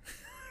penis.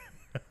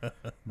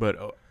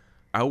 but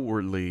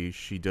outwardly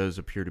she does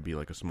appear to be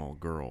like a small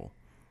girl.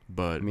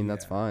 But I mean,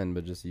 that's Yeah. fine,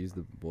 but just use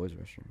the boys'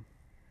 restroom.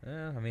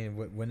 I mean,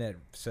 wouldn't that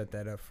set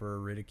that up for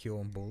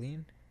ridicule and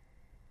bullying?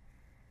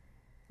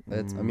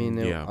 It's. I mean,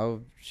 yeah.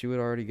 she would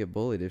already get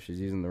bullied if she's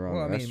using the wrong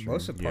Well, I mean, restroom.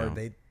 most of the part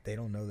Yeah. they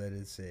don't know that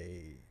it's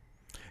a.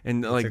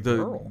 And It's like a the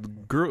girl.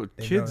 girl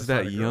They know kids it's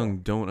not that a young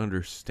girl. don't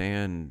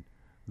understand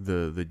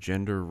the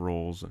gender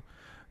roles.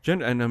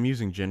 Gender, and I'm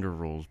using gender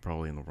roles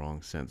probably in the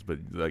wrong sense, but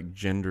like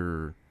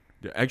gender.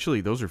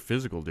 Actually, those are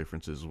physical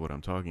differences. Is what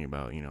I'm talking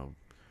about. You know,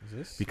 Is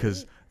this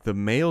because the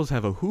males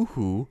have a hoo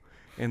hoo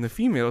and the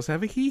females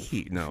have a hee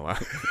hee. No, I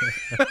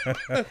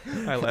laugh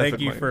Thank at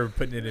you my- for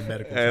putting it in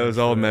medical. It was terms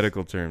all for us.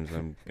 medical terms.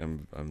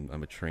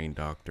 I'm a trained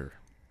doctor.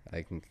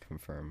 I can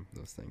confirm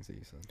those things that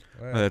you said.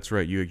 Wow. Oh, that's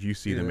right. You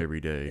see Dude, them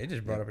every day. They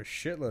just brought up a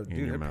shitload, In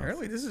dude. your mouth.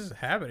 Apparently, this is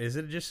happening. Is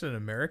it just an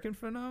American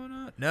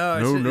phenomenon? No,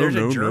 No, there's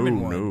a German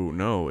no, one.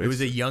 no. It was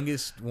the It's-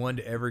 youngest one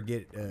to ever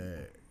get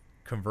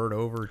convert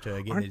over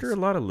to get. Aren't there a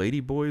lot of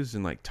lady boys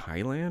in like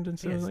Thailand and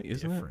stuff? Like,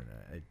 isn't that? different.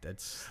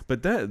 That's.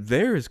 But that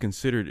there is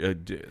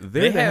considered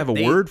they have a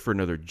word for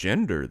another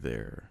gender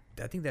there.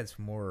 I think that's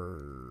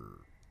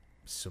more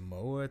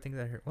Samoa. I think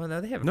that. Well, no,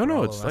 they have. No, for no,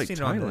 all it's of them. I've like seen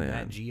it on the Thailand.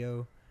 Nat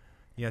Geo.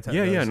 Yeah,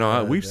 Yeah.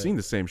 No, we've seen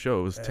the same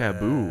show. It was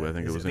Taboo. I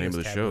think it was the name of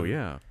the show. Taboo.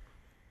 Yeah.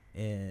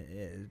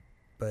 And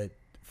but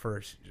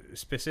for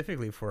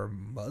specifically for a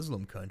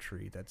Muslim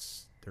country,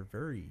 they're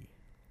very.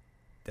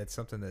 That's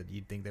something that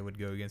you'd think they would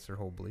go against their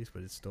whole beliefs,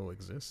 but it still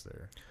exists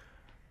there.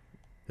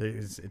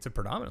 It's a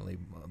predominantly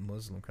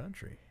Muslim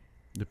country.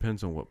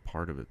 Depends on what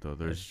part of it though.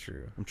 That's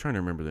true. I'm trying to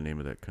remember the name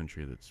of that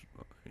country that's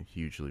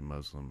hugely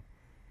Muslim.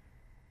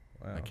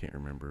 Wow. I can't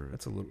remember.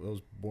 That's a little. It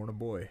was born a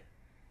boy.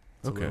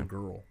 It's Okay. a little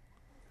girl.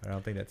 I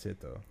don't think that's it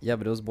though. Yeah,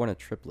 but it was born a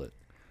triplet.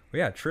 Well,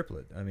 yeah,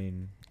 triplet. I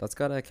mean, That's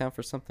got to account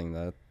for something.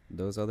 That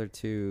those other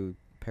two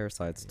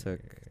parasites took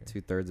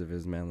 2/3 of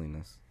his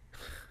manliness,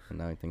 and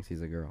now he thinks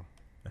he's a girl.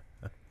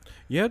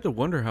 You have to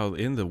wonder how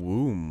in the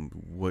womb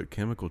what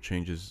chemical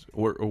changes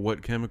or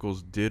what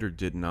chemicals did or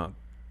did not.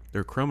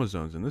 They're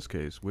chromosomes in this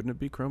case. Wouldn't it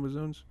be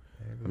chromosomes?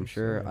 I'm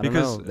sure. I Because-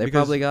 don't know. They because-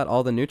 probably got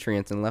all the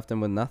nutrients and left him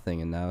with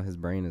nothing, and now his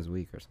brain is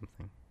weak or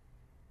something.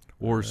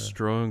 Or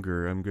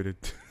stronger. I'm good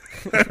at.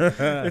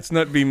 Let's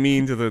not be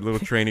mean to the little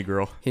trainee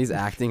girl. He's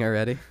acting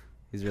already.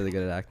 He's really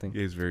good at acting.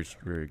 He's very,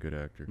 very good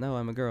actor. No,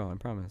 I'm a girl. I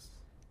promise.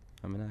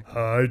 I'm an actor.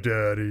 Hi,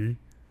 Daddy.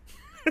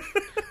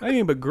 I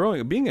mean, but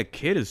being a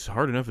kid is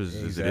hard enough as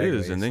it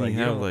is, and then you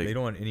have like they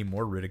don't want any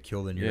more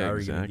ridicule than you're yeah,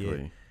 already exactly. gonna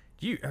get.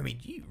 Do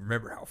you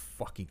remember how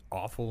fucking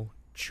awful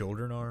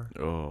children are?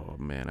 Oh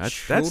man, that's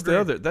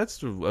Children-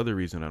 the other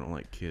reason I don't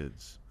like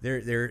kids.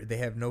 They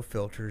have no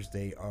filters.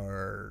 They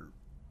are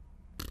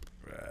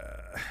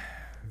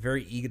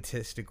very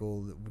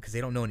egotistical because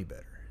they don't know any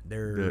better.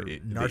 They're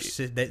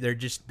narcissist.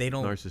 They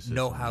don't Narcissism,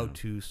 know how yeah.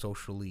 to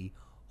socially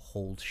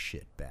hold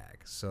shit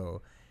back.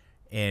 So,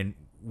 and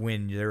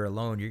when they're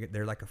alone,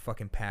 they're like a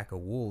fucking pack of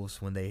wolves.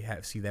 When they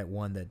see that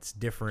one that's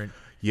different,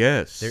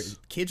 Yes,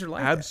 kids are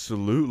like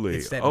absolutely.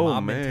 It's that oh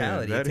mob man,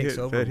 mentality. It that takes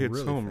over hits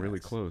really home really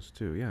fast. close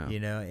too. Yeah. that, you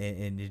know.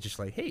 And you're just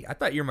like, hey, I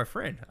thought you were my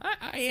friend.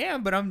 I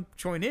am, but I'm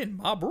joining in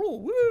mob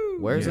rule. Woo!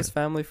 Where's Yeah. this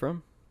family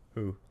from?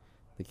 Who?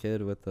 The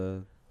kid with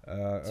the.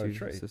 Two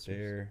Trey, sisters.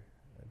 there.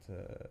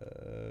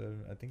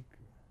 I think.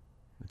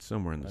 It's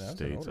somewhere in the Oh, that's an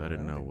states. older I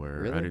didn't one. I know think- where.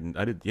 Really?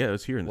 I did. Yeah,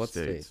 it's here in What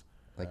the states. state?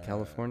 Like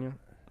California?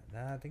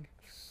 Nah, I think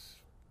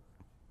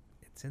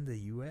it's in the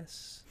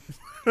U.S.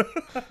 I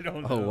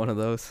don't know. Oh, one of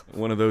those.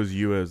 One of those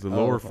U.S. the Oh.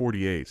 lower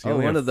 48. Oh,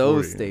 one of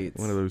those states.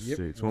 One of those Yep,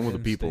 states. One with the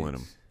them people in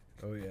them. states.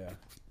 Oh yeah.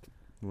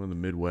 One of the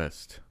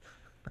Midwest.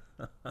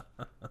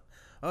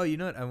 Oh, you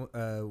know what?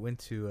 I went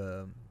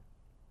to.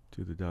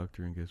 To the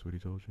doctor, and guess what he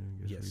told you? And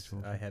guess Yes, what he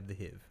told I you? have the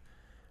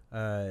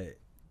HIV.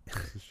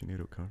 This is a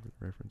NATO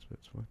reference, but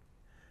it's fine.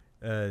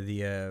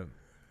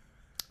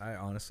 I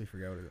honestly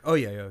forgot what it was. Oh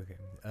yeah, okay.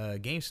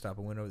 GameStop.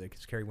 I went over there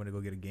because Carrie went to go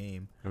get a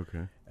game.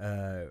 Okay.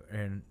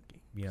 And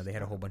they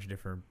had a whole bunch of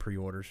different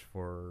pre-orders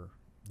for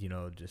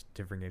just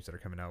different games that are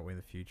coming out in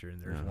the future. And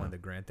there's one, the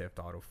Grand Theft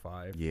Auto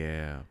 5.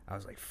 Yeah. I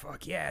was like,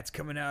 fuck yeah, it's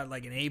coming out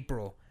like in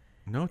April.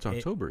 No, it's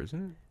October, isn't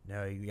it?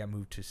 No, it got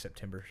moved to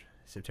September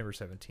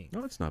 17th.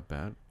 No, it's not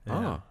bad.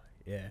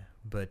 Yeah,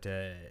 but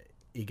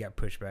it got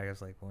pushed back. I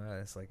was like, well,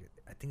 it's like,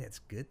 I think that's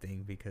a good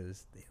thing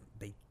because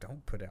they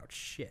don't put out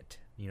shit.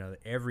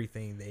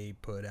 Everything they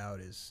put out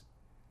is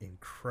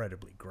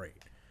incredibly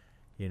great.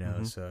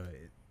 Mhm. So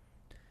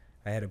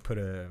I had to put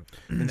a.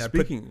 And I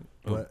speaking,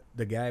 put,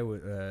 the guy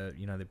with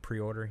the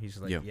pre-order, he's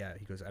like, Yeah. yeah.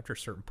 He goes, after a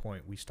certain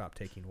point, we stopped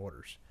taking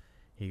orders.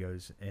 He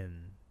goes,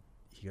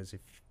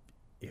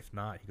 if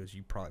not, he goes,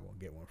 you probably won't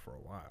get one for a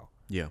while.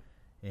 yeah,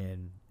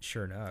 And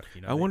sure enough,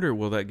 I wonder,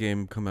 will that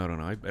game come out on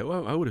iPad?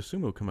 Well, I would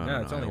assume it'll come out No,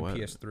 on it's only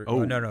iOS. PS3. Oh,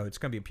 Oh no, it's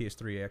gonna be a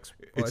PS3 X.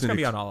 Well, it's an gonna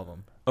be ex- on all of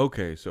them.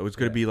 Okay, so it's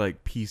gonna Yeah. be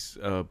like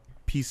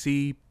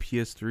PC,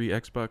 PS3,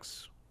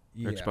 Xbox,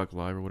 Yeah. Xbox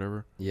Live or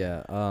whatever.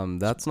 Yeah.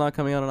 That's not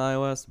coming out on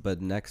iOS,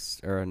 but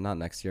not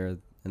next year.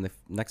 In the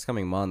next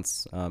coming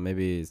months,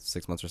 maybe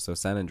 6 months or so,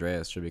 San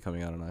Andreas should be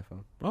coming out on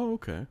iPhone. Oh,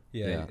 okay.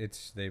 Yeah, Yeah.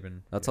 they've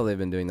been. That's how they've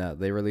been doing that.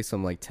 They release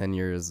them like 10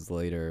 years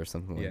later or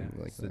something Yeah,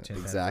 like it's the that.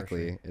 10th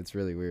Exactly. anniversary. It's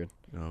really weird.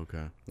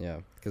 Okay. Yeah,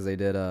 because they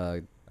did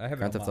I I have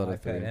Grand it on Theft my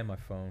Auto iPad 3. and my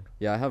phone.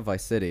 Yeah, I have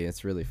Vice City.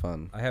 It's really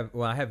fun. I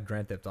have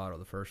Grand Theft Auto,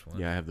 the first one.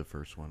 Yeah, I have the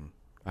first one.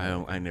 I Oh,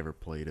 don't. okay. I never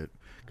played it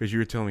because you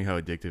were telling me how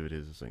addictive it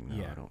is. It's like, no,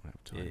 Yeah. I don't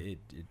have time.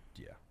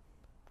 Yeah.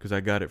 Because I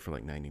got it for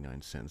like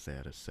 99 cents. They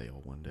had a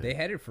sale one day. They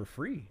had it for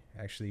free,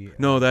 actually.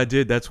 No, that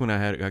did. That's when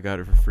I got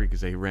it for free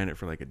because they ran it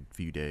for like a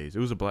few days. It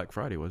was a Black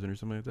Friday, wasn't it, or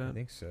something like I that?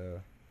 think so.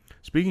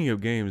 Speaking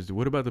of games,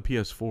 what about the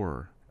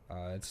PS4?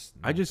 It's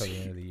I not just till the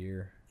end of the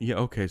year. Yeah,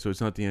 okay, so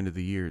it's not the end of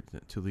the year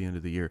till the end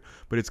of the year,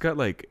 but it's got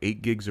like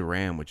 8 gigs of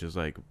RAM, which is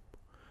like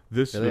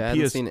this. Really, the I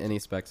haven't PS seen any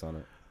specs on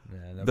it.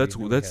 Yeah, that's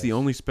the has-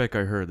 only spec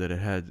I heard that it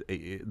had.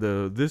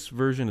 This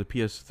version of the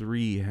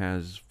PS3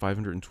 has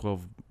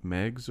 512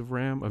 megs of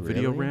RAM, of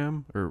video Really?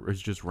 RAM, or it's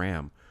just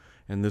RAM,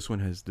 and this one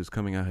this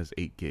coming out has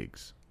 8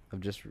 gigs Of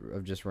just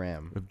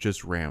RAM. of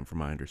just RAM, from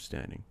my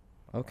understanding.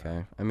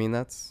 Okay. I mean,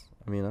 I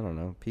don't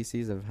know.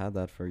 PCs have had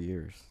that for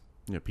years.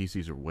 Yeah,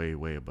 PCs are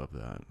way above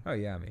that. Oh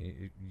yeah, I mean,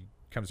 it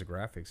comes to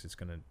graphics, it's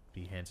gonna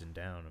be hands and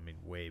down. I mean,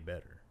 way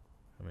better.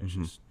 I mean, it's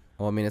Mhm. just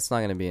Well, I mean, it's not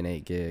going to be an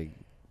 8 gig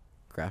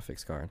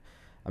graphics card.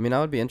 I mean,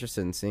 I would be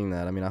interested in seeing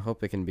that. I mean, I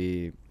hope it can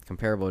be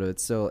comparable to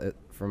I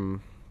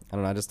don't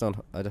know. I just don't.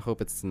 I hope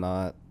it's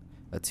not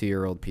a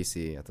 2-year-old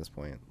PC at this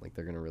point. Like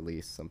they're going to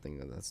release something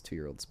that's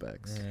 2-year-old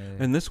specs.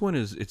 And this one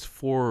it's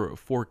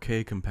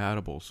 4K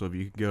compatible. So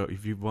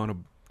if you want to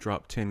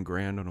drop 10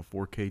 grand on a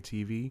 4K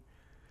TV,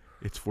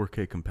 it's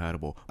 4K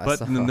compatible. I But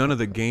saw- none of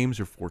the games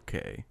are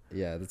 4K.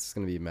 Yeah, that's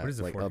going to be What is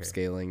the like 4K?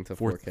 upscaling to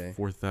 4K,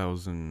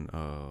 4,000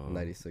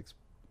 96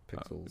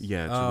 pixels.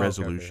 yeah, it's Oh, okay,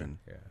 resolution.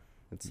 Okay,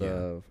 It's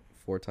yeah.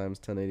 4 times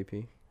 1080p.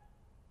 Is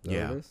that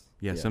Yeah. what it is?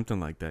 Yeah, something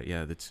like that.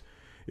 Yeah, it's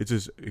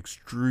this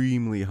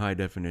extremely high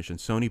definition.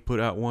 Sony put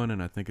out one,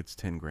 and I think it's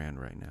 10 grand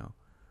right now.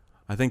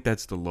 I think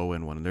that's the low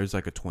end one. And there's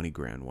like a 20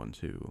 grand one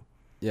too.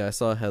 Yeah, I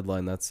saw a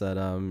headline that said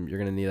you're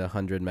gonna need a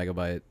 100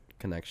 megabyte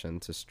connection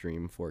to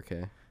stream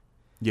 4K.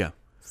 Yeah,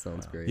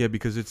 Sounds great. yeah,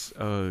 because it's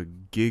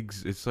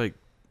gigs. It's like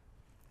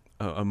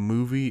a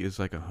movie is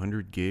like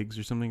 100 gigs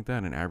or something like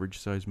that. An average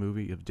size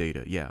movie of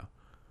data. Yeah,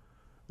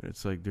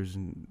 it's like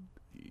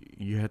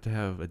you have to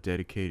have a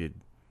dedicated.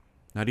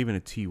 Not even a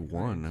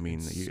T1. I mean,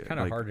 it's kind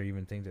of hard to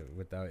even think that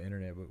without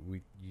internet, but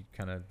you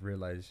kind of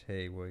realize,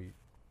 hey, well,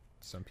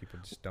 some people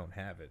just don't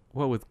have it.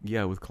 Well,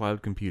 with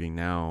cloud computing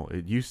now,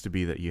 it used to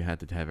be that you had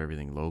to have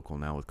everything local.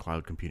 Now with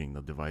cloud computing,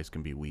 the device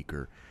can be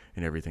weaker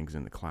and everything's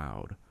in the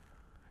cloud.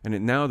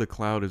 And now the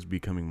cloud is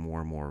becoming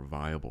more and more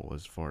viable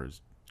as far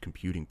as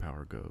computing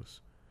power goes.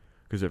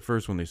 Because at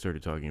first when they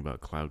started talking about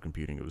cloud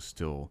computing,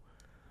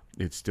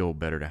 it's still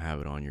better to have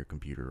it on your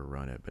computer to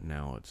run it. But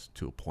now it's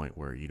to a point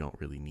where you don't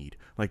really need,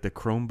 like the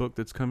Chromebook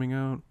that's coming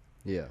out.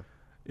 Yeah.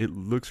 It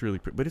looks really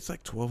pretty, but it's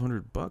like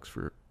 $1,200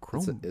 for a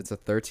Chromebook. It's a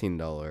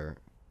 $13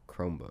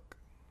 Chromebook,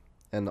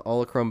 and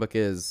all a Chromebook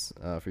is,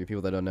 for you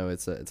people that don't know,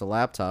 it's a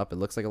laptop. It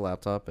looks like a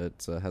laptop.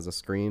 It has a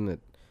screen. It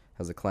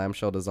has a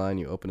clamshell design.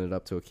 You open it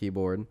up to a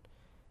keyboard,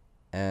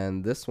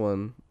 and this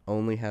one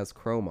only has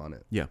Chrome on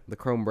it. Yeah. The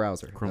Chrome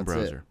browser. Chrome That's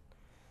it. browser.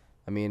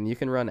 I mean, you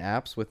can run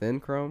apps within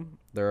Chrome.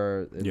 There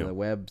are in Yeah. the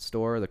web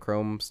store, the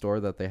Chrome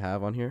store that they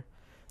have on here.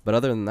 But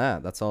other than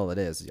that, that's all it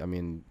is. I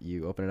mean,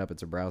 you open it up,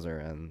 it's a browser,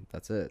 and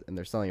that's it. And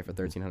they're selling it for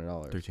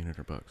 $1,300,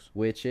 $1,300.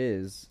 which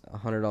is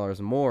 $100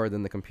 more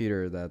than the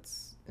computer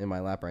that's in my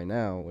lap right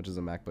now, which is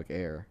a MacBook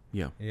Air,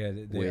 Yeah. Yeah,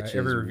 which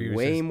every is review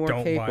way says, more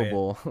 "Don't buy it."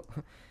 capable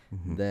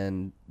Mhm.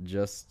 than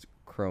just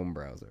Chrome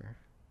browser.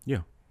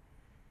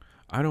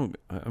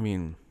 I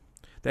mean,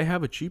 they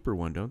have a cheaper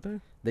one, don't they?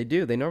 They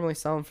do. They normally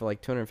sell them for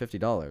like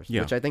 $250,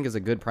 Yeah. which I think is a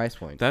good price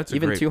point. That's a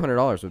even great-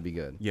 $200 would be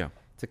good. Yeah.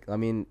 I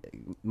mean,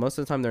 most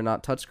of the time they're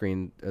not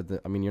touchscreen.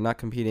 I mean, you're not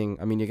competing.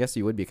 I mean, I guess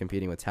you would be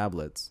competing with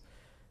tablets,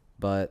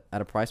 but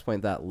at a price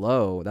point that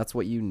low, that's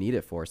what you need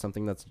it for.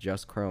 Something that's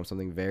just Chrome,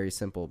 something very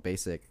simple,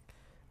 basic,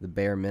 the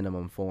bare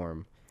minimum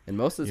form. And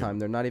most of the Yeah. time,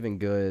 they're not even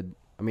good.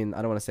 I mean,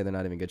 I don't want to say they're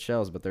not even good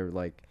shells, but they're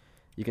like,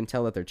 you can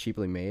tell that they're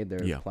cheaply made.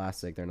 They're Yeah.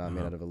 plastic. They're not made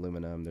Uh-huh. out of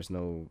aluminum. There's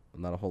not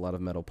a whole lot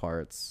of metal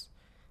parts.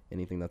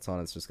 Anything that's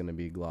on it's just going to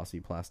be glossy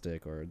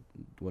plastic or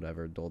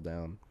whatever, dulled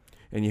down.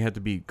 And you have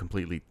to be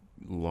completely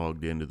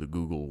logged into the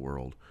Google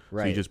world.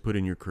 Right. So you just put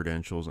in your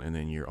credentials, and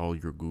then all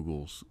your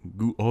Googles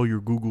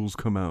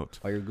come out.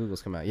 All your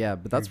Googles come out. Yeah,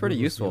 but that's Your pretty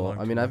Googles useful. belong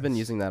I to mean, I've been us.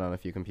 using that on a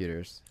few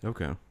computers.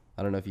 Okay.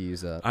 I don't know if you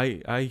use that.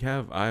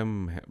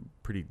 I'm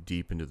pretty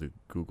deep into the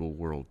Google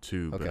world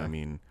too, but Okay. I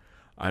mean,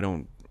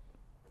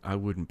 I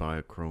wouldn't buy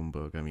a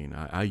Chromebook. I mean,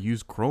 I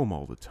use Chrome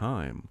all the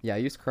time. Yeah, I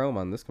use Chrome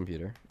on this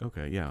computer.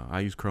 Okay, yeah,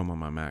 I use Chrome on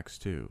my Macs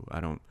too.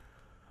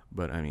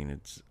 But I mean,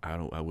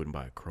 I wouldn't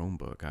buy a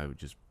Chromebook. I would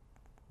just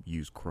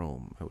use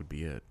Chrome. That would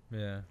be it.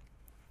 Yeah.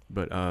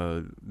 But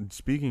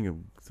speaking of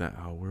that,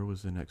 where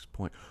was the next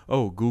point?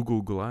 Oh,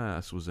 Google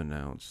Glass was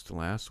announced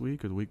last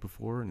week or the week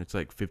before, and it's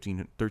like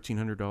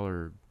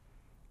 $1,300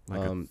 like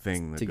a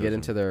thing that to goes get in-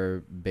 into their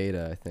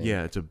beta, I think.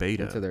 Yeah, it's a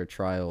beta. Into their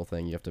trial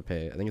thing, you have to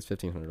pay. I think it's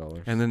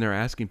 $1,500. And then they're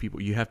asking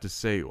people, you have to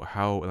say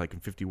how, like in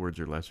 50 words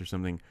or less or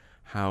something,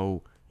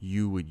 how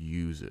you would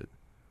use it.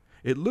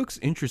 It looks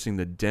interesting.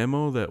 The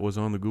demo that was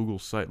on the Google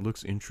site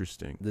looks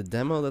interesting. The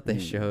demo that they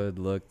showed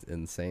looked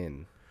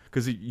insane.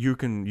 because you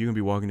can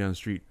be walking down the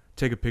street,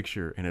 take a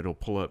picture, and it'll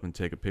pull up and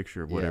take a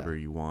picture of whatever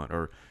Yeah. you want,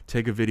 or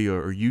take a video,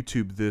 or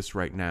YouTube this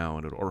right now,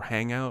 and or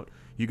Hangout.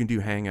 You can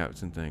do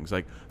Hangouts and things.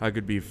 Like I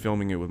could be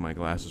filming it with my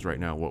glasses right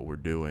now. What we're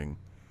doing.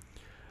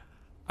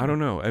 I don't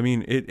know. I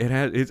mean,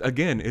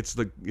 it's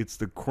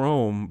the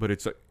Chrome, but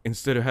it's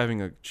instead of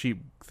having a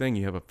cheap thing,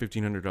 you have a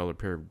 $1,500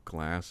 pair of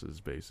glasses,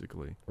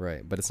 basically.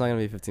 Right, but it's not gonna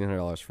be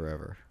 $1,500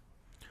 forever.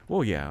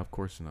 Well, yeah, of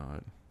course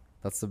not.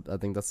 I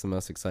think that's the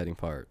most exciting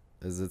part.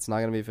 Is it's not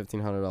gonna be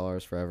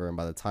 $1,500 forever, and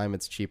by the time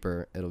it's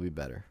cheaper, it'll be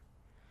better.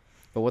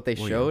 But what they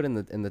Well, showed in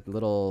the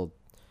little,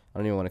 I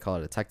don't even want to call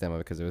it a tech demo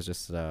because it was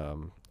just a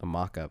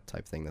mock-up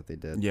type thing that they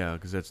did. Yeah,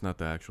 because that's not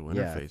the actual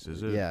interface,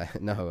 is it? Yeah,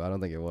 no, I don't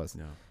think it was.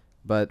 No.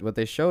 But what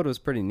they showed was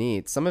pretty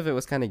neat. Some of it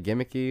was kind of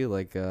gimmicky,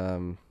 like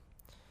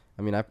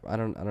I mean, I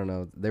don't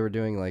know. They were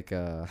doing like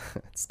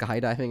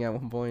skydiving at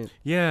one point.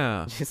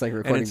 Yeah. She's like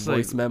recording it's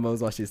voice like-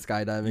 memos while she's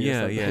skydiving. or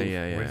Yeah, something.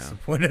 yeah. What's the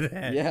point of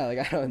that? Yeah, like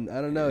I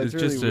don't know. It's, It's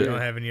really just You weird.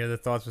 don't have any other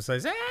thoughts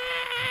besides,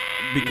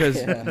 Because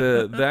Yeah.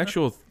 the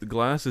actual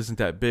glass isn't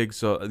that big,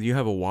 so you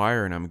have a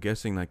wire, and I'm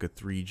guessing like a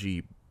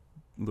 3G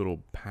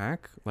little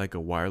pack, like a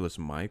wireless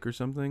mic or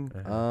something.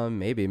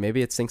 Maybe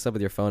it syncs up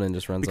with your phone and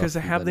just runs. Because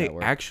off have the they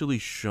network. actually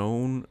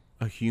shown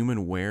a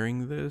human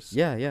wearing this?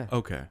 Yeah.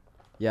 Okay.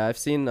 Yeah, I've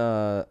seen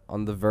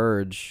on The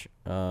Verge,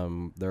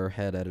 their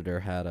head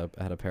editor had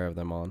a pair of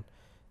them on,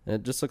 and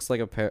it just looks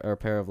like a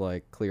pair of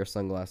like clear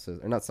sunglasses,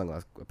 or not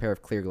sunglasses, a pair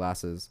of clear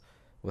glasses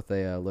with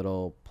a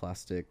little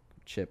plastic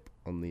chip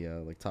on the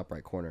like top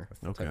right corner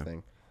Okay. type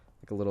thing,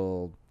 like a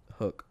little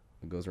hook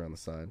that goes around the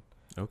side.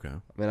 Okay.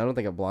 I mean, I don't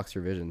think it blocks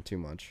your vision too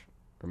much,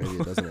 or maybe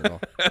it doesn't at all.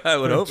 I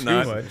would hope Too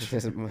not. much.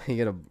 You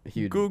get a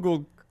huge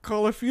Google,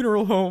 call a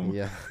funeral home.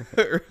 yeah.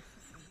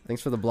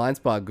 Thanks for the blind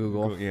spot,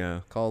 Google. Yeah.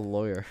 Call a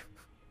lawyer.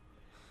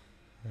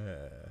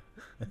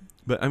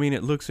 But I mean,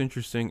 it looks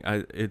interesting.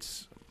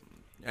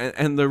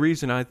 And the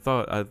reason I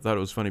thought it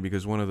was funny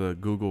because one of the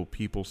Google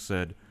people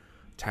said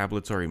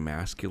tablets are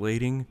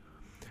emasculating,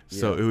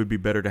 so Yeah. it would be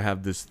better to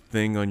have this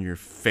thing on your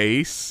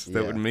face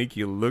that would Yeah. make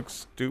you look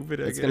stupid.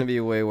 It's gonna be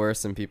way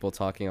worse than people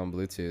talking on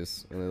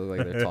Bluetooth when they look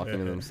like they're talking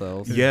to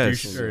themselves.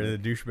 Yes. Or the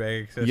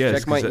douchebag accessory. Yes.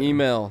 Check my 'cause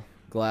email.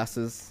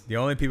 Glasses. The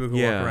only people who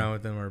Yeah. walk around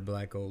with them are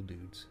black old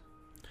dudes.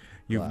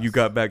 You glass.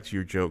 got back to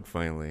your joke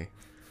finally.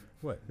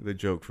 What? The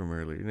joke from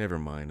earlier. Never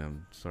mind.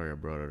 I'm sorry I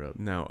brought it up.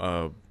 Now,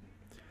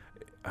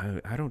 I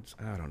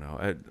don't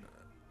know.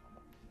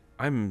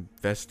 I'm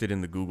vested in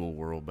the Google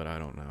world, but I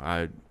don't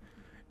know.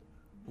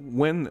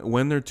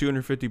 When they're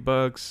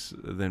 $250,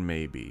 then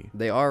maybe.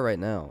 They are right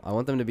now. I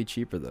want them to be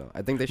cheaper though.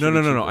 I think they should. No.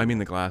 be cheaper. I mean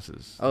the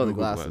glasses. Oh, the Google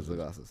glasses. The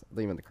glasses. I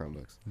think you meant the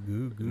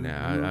Chromebooks.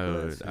 Nah, I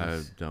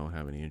glasses. don't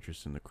have any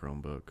interest in the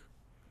Chromebook.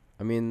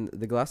 I mean,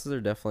 the glasses are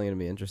definitely gonna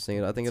be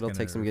interesting. I think It's it'll gonna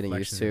take some getting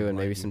reflection used of to, the and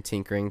maybe light. some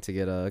tinkering to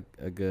get a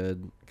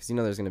good. Because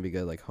there's gonna be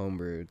good like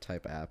homebrew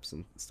type apps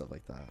and stuff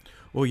like that.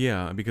 Well,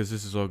 yeah, because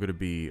this is all going to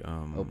be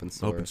Open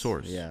source. Open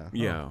source. Yeah.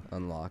 Yeah.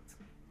 Unlocked.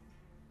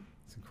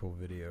 It's a cool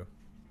video.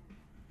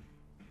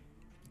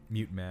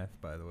 Mute Math,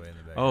 by the way, in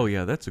the back. Oh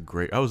yeah, that's a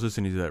great. I was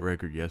listening to that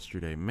record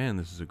yesterday. Man,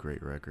 this is a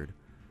great record.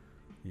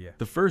 Yeah.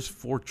 The first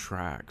 4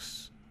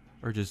 tracks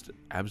are just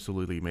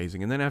absolutely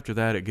amazing, and then after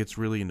that, it gets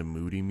really into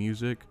moody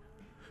music.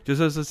 Just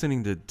as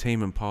listening to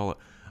Tame Impala,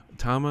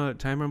 Tame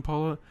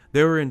Impala.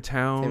 They were in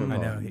town. Tame I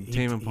Impala. know.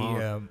 Tame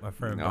Impala. My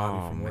friend Bobby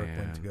Oh, from work went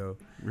man. to go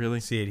Really?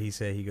 see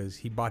it.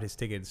 He bought his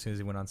ticket as soon as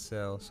it went on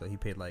sale, so he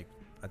paid like,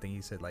 I think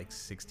he said like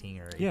 16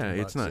 or 18 Yeah, bucks.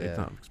 it's not. Yeah. It's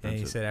not And expensive.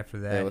 he said after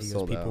Yeah, that, it was he goes,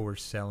 sold people out. were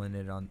selling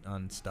it on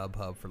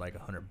StubHub for like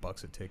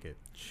 $100 a ticket.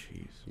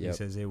 Jeez. He Yep.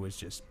 says it was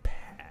just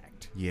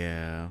packed.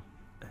 Yeah.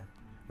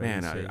 But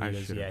Man, he said, I he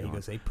goes, should've yeah, he gone.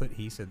 goes,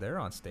 he said they're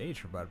on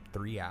stage for about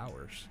 3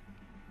 hours.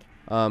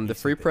 The He Free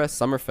said that- Press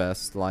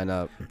Summerfest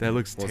lineup. That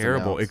looks was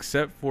terrible. announced.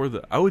 Except for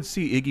the, I would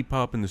see Iggy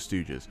Pop and the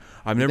Stooges.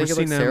 I've You never think it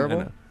seen looks them.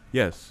 terrible?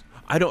 Yes.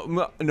 I don't.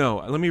 No.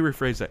 Let me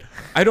rephrase that.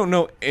 I don't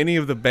know any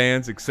of the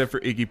bands except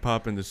for Iggy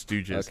Pop and the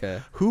Stooges.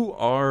 Okay. Who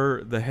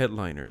are the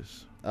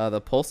headliners?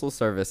 The Postal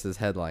Service is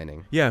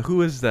headlining. Yeah.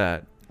 Who is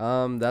that?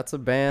 That's a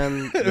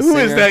band. the Who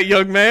is singer- that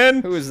young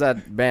man? Who is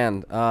that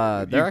band?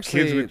 They're You actually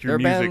kids with your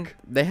their band. music.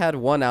 They had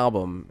one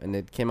album and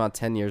it came out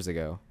 10 years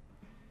ago.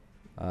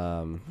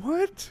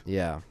 What?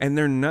 Yeah, And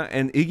they're not.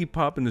 And Iggy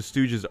Pop and the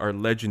Stooges are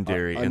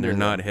legendary, and they're under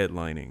not them.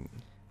 headlining.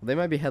 they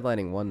might be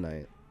headlining one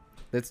night.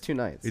 It's 2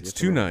 nights. It's You have to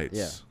 2 remember. nights.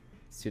 Yeah,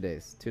 it's 2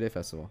 days. 2-day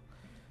festival.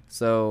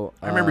 So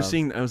I remember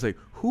seeing. I was like,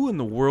 "Who in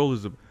the world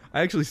is the?"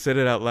 I actually said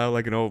it out loud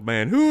like an old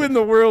man. Who in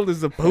the world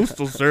is the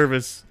Postal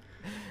Service?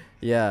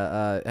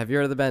 Yeah. Have you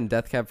heard of the band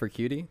Death Cab for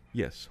Cutie?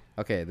 Yes.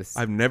 Okay. This.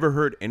 I've never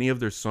heard any of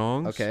their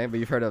songs. Okay, but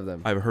you've heard of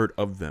them. I've heard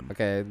of them.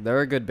 Okay,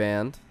 they're a good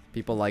band.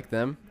 People like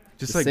them.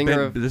 Just The like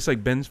singer of- just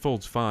like Ben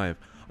Folds 5.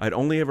 I'd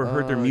only ever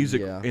heard their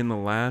music yeah. in the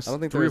last I don't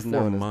think 3 they're or as 4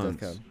 known as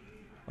months. Death Cab.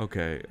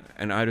 Okay,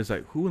 and I was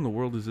like, "Who in the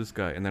world is this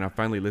guy?" And then I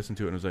finally listened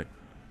to it and I was like,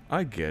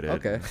 "I get it."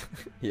 Okay.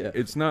 Yeah.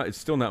 It's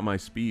still not my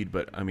speed,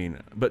 but I mean,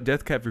 but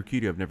Death Cab for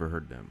Cutie, I've never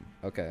heard them.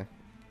 Okay.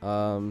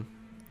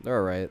 They're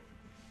alright.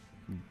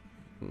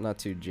 Not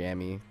too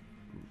jammy.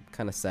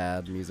 Kind of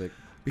sad music.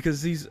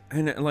 Because these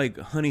and like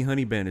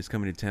Honey Band is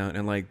coming to town,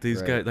 and like these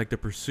Right. guys, like The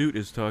Pursuit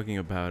is talking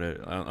about it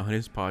on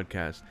his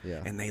podcast,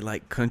 Yeah. and they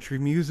like country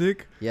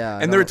music, Yeah.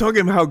 I and they're know. talking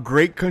about how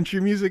great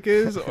country music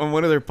is on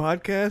one of their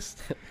podcasts,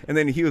 and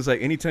then he was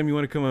like, "Anytime you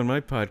want to come on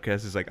my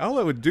podcast, it's like all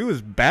I would do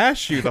is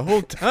bash you the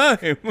whole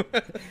time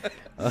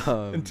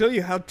and tell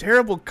you how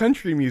terrible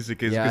country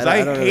music is Yeah, because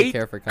I don't really hate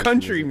care for country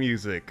country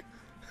music."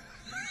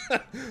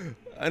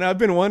 And I've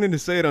been wanting to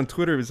say it on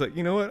Twitter. It's like,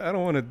 you know what? I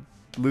don't want to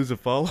lose a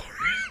follower.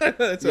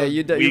 That's Yeah, how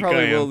you weak I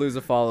probably will am. lose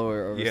a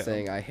follower over Yeah.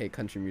 saying I hate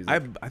country music.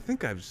 I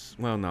think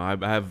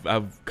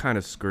I've kind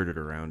of skirted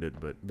around it,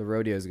 but The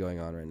rodeo is going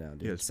on right now,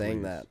 dude. Yes, saying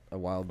please. that a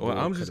wild. well, bull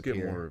I'm could just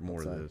getting appear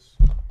more of outside. this.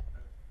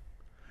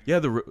 Yeah,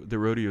 the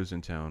rodeo's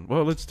in town.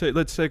 Well, let's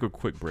take a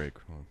quick break.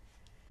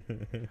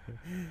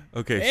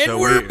 Okay, And so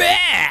we're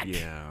back!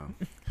 Yeah.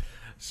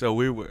 So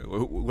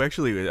we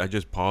actually I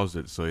just paused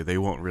it so they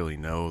won't really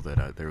know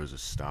that there was a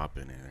stop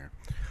in there.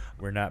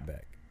 We're not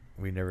back.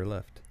 We never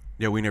left.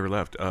 Yeah, we never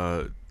left.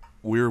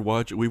 We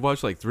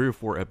watched like 3 or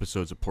 4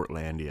 episodes of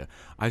Portlandia.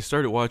 I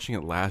started watching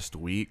it last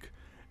week,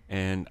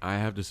 and I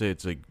have to say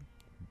it's like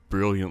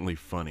brilliantly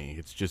funny.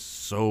 It's just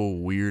so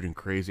weird and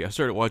crazy. I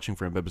started watching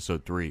from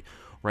episode 3.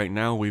 Right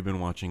now, we've been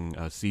watching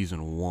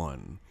season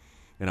 1,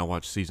 and I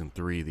watched season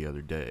 3 the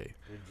other day.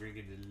 We're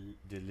drinking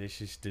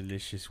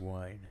delicious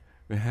wine.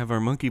 We have our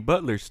monkey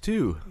butlers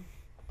too,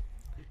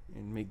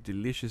 and make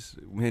delicious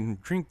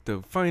and drink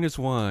the finest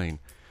wine.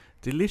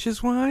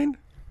 Delicious wine.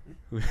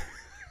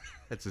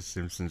 That's a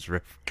Simpsons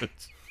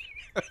reference.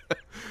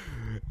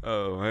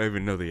 Oh, I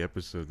even know the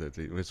episode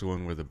it's the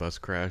one where the bus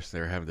crashed.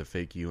 They're having the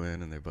fake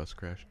UN and their bus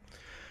crashed.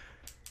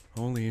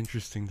 Only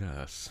interesting to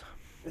us.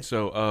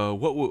 So,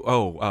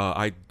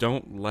 I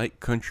don't like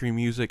country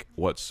music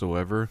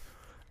whatsoever,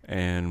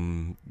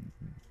 and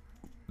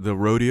the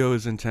rodeo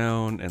is in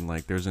town, and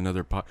like there's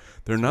another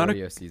they're It's not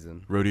rodeo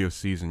season. rodeo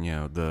season,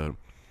 yeah.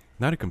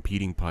 Not a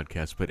competing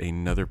podcast, but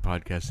another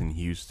podcast in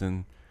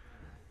Houston.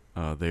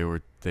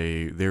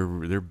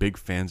 They're big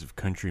fans of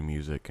country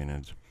music,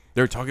 and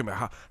they're talking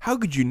about how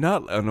could you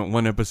not on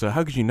one episode,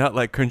 how could you not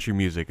like country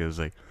music? It was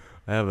like,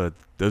 I have a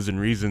dozen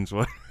reasons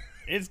why.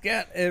 It's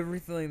got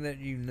everything that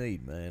you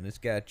need, man. It's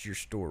got your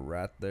store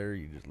right there.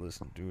 You just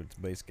listen to it. It's a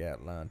basic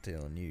outline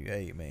telling you,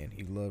 hey, man,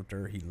 he loved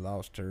her, he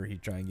lost her, he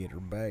tried to get her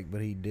back,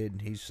 but he didn't.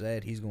 He's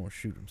sad. He's going to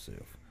shoot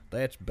himself.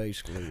 That's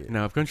basically it.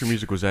 Now, if country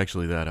music was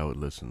actually that, I would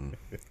listen.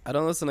 I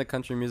don't listen to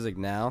country music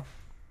now,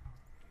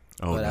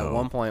 Oh but no, at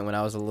one point when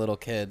I was a little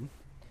kid,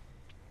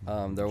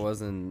 there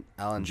was an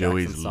Alan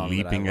Joey's Jackson song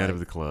leaping that I out of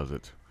the liked.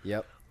 closet.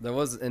 Yep, there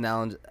was an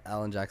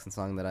Alan Jackson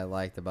song that I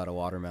liked about a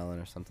watermelon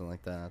or something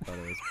like that. I thought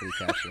it was pretty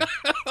catchy.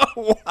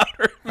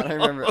 I don't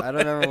remember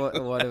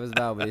what it was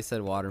about, but he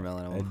said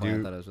watermelon at one point. I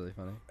do. thought it was really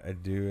funny. I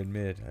do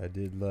admit, I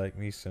did like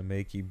me some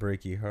achy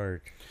breaky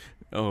heart.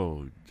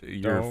 Oh,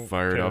 you're Don't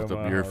fired tell off the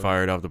my you're heart.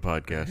 fired off the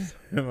podcast.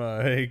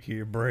 My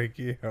achy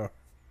breaky heart.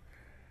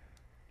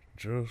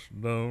 Just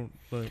don't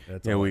think.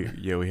 That's Yeah, all.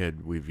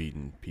 we've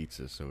eaten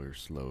pizza, so we're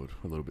slowed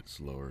a little bit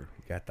slower.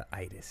 got the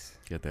itis.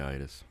 Get the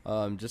itis.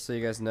 Just so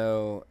you guys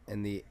know,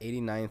 in the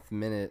 89th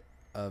minute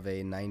of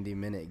a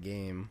 90-minute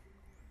game,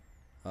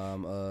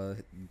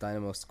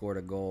 Dynamo scored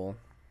a goal,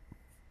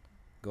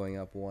 going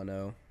up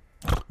 1-0.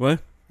 What?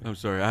 I'm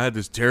sorry. I had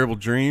this terrible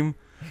dream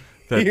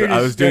that You're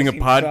I was doing a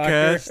discussing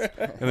podcast,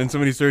 and then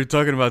somebody started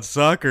talking about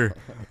soccer.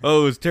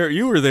 Oh, it was terrible.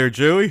 You were there,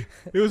 Joey.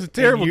 It was a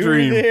terrible and you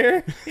dream. Were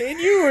there, and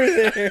you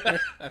were there.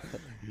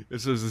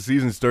 This is the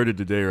season started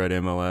today, right?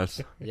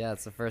 MLS. Yeah,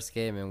 it's the first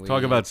game, and we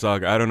Talk about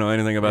soccer. I don't know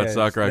anything about Yeah,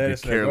 soccer. I let could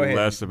us know. care Go ahead.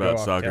 less Go about off.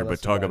 soccer, Tell but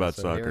us talk about about it,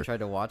 so- Have you ever soccer. tried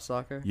to watch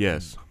soccer?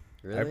 Yes.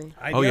 Really?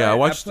 Oh, yeah, I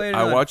watched- played it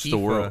I on watched the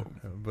FIFA, World-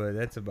 but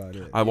that's about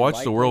it. I watched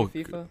You the like World.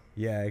 playing FIFA?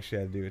 Yeah,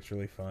 actually, I do. It's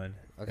really fun.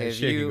 Okay, that if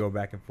shit you- can go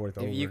back and forth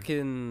over. If you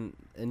can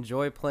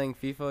enjoy playing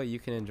FIFA, you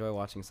can enjoy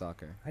watching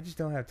soccer. I just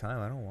don't have time.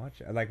 I don't watch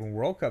it. Like when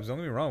World Cup's, don't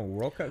get me wrong. When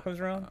World Cup comes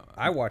around,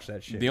 I watch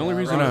that shit. The only Yeah, a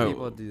reason lot of I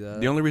people do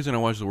that. the only reason I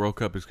watch the World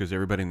Cup is because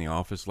everybody in the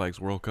office likes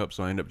World Cup,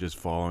 so I end up just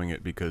following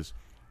it because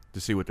to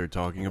see what they're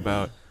talking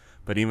about.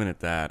 But even at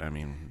that, I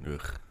mean,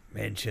 ugh.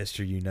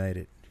 Manchester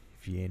United.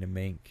 If you ain't a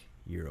mink,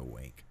 you're a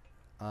wank.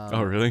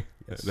 Oh really?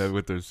 Yes. That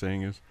what they're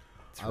saying is?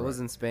 That's I was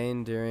right. in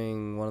Spain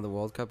during one of the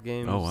World Cup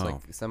games, Oh, wow. like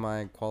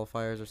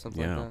semi-qualifiers or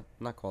something Yeah. like that.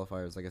 Not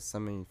qualifiers, like a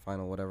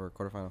semi-final, whatever,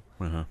 quarterfinal.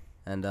 Uh-huh.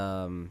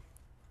 And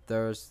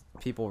there's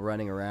people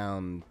running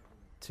around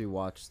to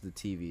watch the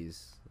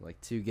TVs, like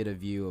to get a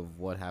view of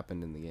what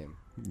happened in the game.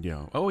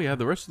 Yeah. Oh yeah.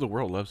 The rest of the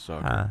world loves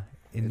soccer.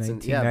 In It's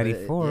yeah, but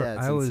 1994, yeah,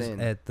 it's I was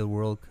insane. at the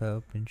World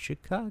Cup in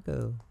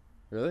Chicago.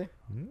 Really?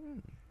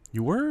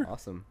 You were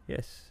Awesome.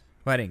 Yes.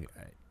 Well,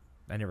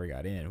 I never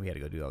got in. We had to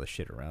go do all the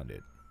shit around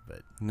it.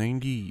 But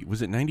 90.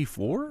 Was it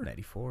 94?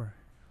 94,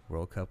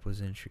 World Cup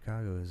was in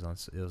Chicago.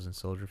 It was in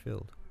Soldier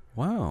Field.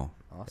 Wow.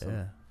 Awesome.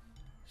 Yeah.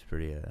 It's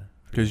pretty.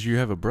 Because you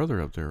have a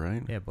brother up there,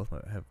 right? Yeah, both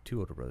I have two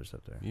older brothers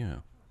up there. Yeah.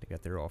 They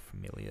got their all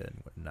familia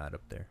and whatnot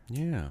up there.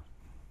 Yeah.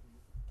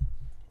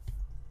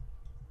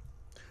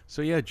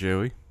 So yeah,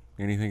 Joey.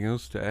 Anything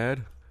else to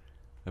add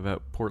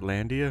about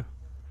Portlandia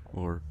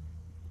or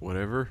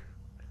whatever?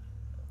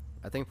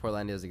 I think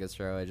Portlandia is a good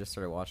show. I just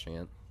started watching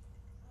it.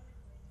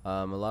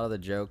 A lot of the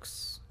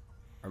jokes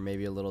are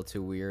maybe a little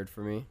too weird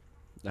for me.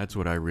 That's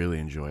what I really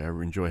enjoy. I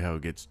enjoy how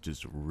it gets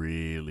just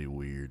really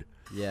weird.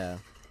 Yeah.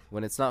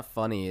 When it's not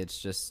funny, it's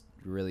just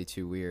really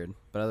too weird.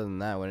 But other than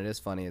that, when it is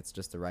funny, it's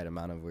just the right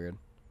amount of weird.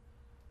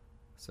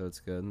 So it's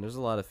good. And there's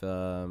a lot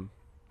of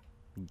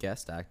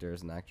guest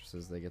actors and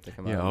actresses that get to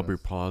come out. Yeah, in Aubrey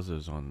this.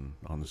 Plaza's on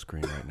the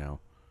screen right now.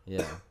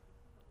 Yeah.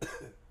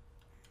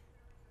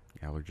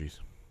 Allergies.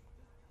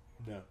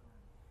 No.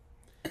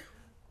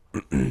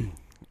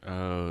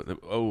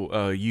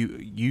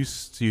 You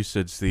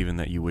said, Steven,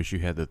 that you wish you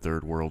had the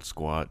third world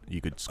squat.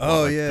 You could squat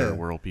Oh, like yeah. third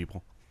world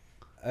people.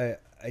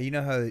 You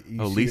know how you see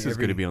Lisa's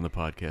every- going to be on the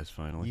podcast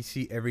finally. You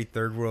see every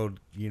third world,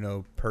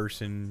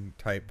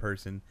 type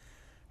person,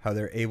 how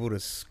they're able to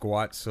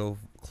squat so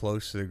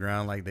close to the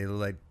ground, like they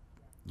look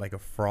like a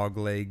frog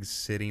legs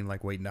sitting,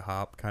 like waiting to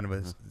hop, kind of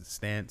a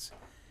stance.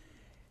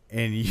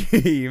 And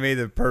you made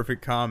the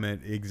perfect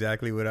comment,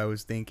 exactly what I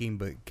was thinking,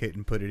 but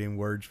couldn't put it in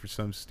words for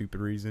some stupid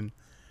reason.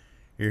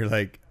 You're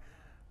like,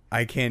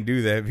 I can't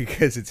do that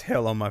because it's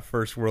hell on my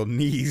first world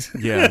knees.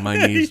 Yeah,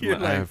 my knees. You're I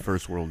like- have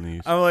first world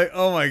knees. I'm like,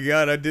 oh my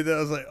god, I did that. I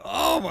was like,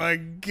 oh my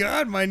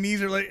god, my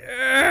knees are like,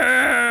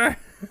 "Ah."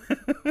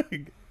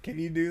 Can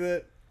you do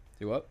that?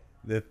 Do what?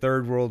 The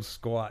third world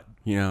squat.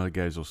 You know, the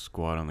guys will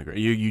squat on the ground.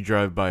 You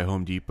drive by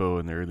Home Depot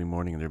in the early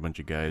morning, and there are a bunch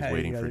of guys Hey,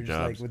 waiting they're for just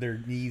jobs. like with their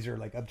knees are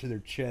like up to their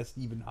chest,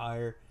 even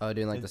higher. Oh,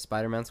 doing like the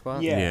Spider-Man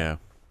squat? Yeah. Yeah.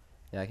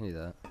 Yeah, I can do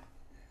that.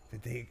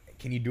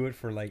 Can you do it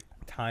for like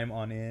time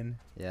on end?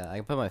 Yeah, I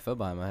can put my foot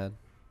behind my head.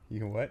 You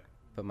can what?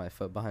 Put my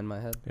foot behind my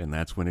head. And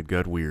that's when it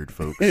got weird,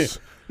 folks.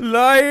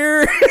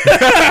 Liar!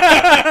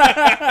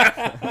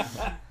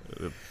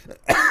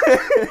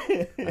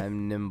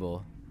 I'm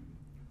nimble.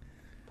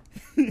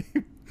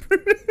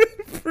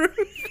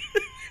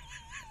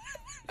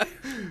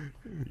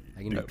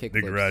 I can do kick The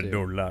flips garage too.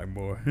 door locked,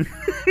 boy.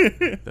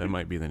 That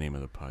might be the name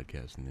of the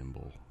podcast,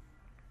 Nimble.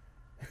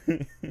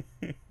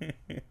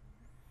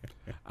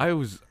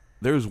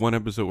 There was one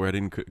episode where I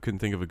couldn't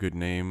think of a good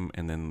name,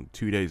 and then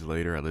 2 days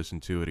later I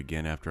listened to it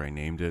again after I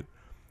named it.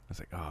 I was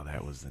like, oh,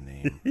 that was the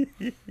name.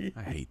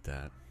 I hate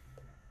that.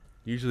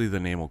 Usually the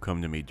name will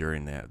come to me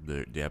during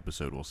the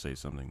episode will say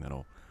something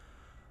that'll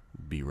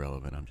be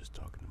relevant. I'm just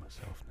talking to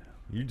myself now.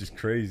 You just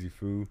crazy,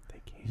 fool.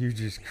 They can't. You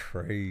just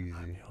crazy.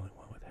 I'm the only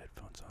one with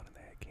headphones on and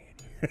they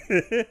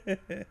can't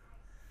hear.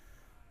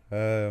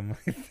 My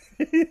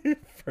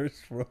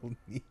first world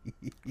knee.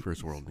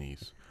 First world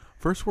knees.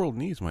 First world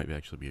knees might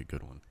actually be a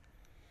good one.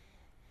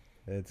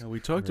 That's We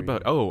talked crazy.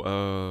 about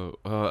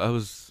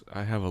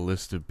I have a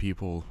list of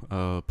people.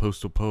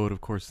 Postal Poet,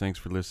 of course, thanks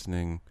for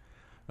listening.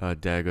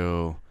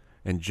 Dago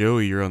and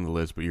Joey, you're on the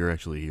list, but you're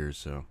actually here,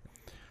 so.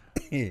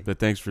 But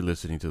thanks for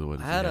listening to the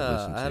ones I you had have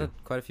listened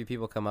to. quite a few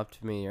people come up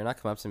to me, or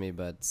not come up to me,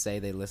 but say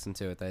they listened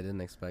to it that I didn't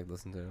expect to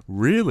listen to it.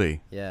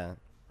 Really? Yeah.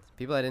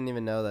 People I didn't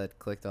even know that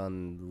clicked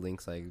on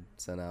links I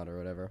sent out or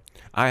whatever.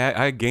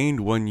 I gained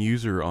one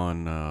user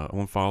on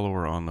one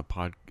follower on the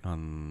pod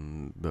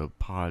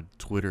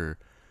Twitter,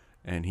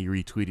 and he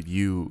retweeted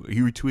you.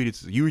 You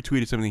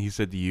retweeted something he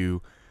said to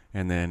you,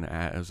 and then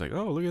I was like,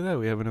 oh, look at that,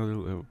 we have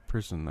another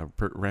person,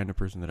 random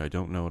person that I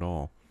don't know at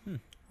all.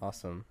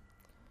 Awesome.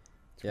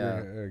 It's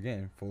Yeah. weird,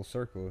 again, full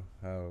circle.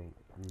 How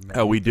met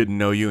Oh, we you. didn't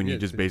know you, and Yeah, you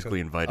just it's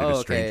basically invited Oh,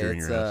 a stranger okay. in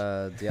It's your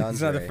house. DeAndre.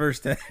 It's not the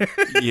first time.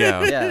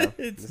 Yeah. Yeah.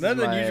 It's This not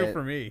is unusual my-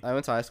 for me. I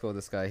went to high school with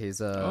this guy.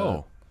 He's a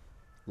Oh.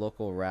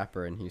 local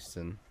rapper in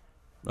Houston.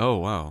 Oh,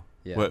 wow.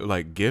 Yeah. What,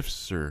 like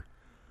gifts or?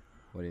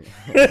 What do you?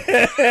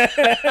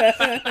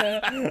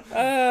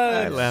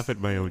 I laugh at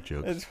my own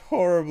jokes. That's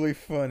horribly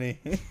funny.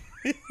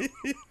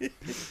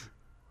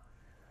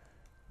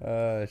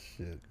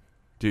 Shit.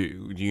 Do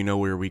you know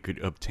where we could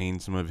obtain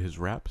some of his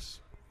raps?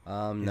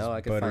 No, His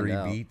I could find buttery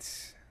out.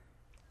 beats.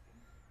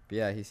 But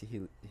yeah, he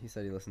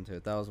said he listened to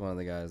it. That was one of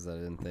the guys that I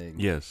didn't think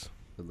Yes.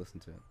 would listen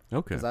to it.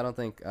 Okay. Because I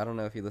don't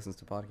know if he listens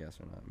to podcasts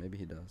or not. Maybe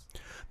he does.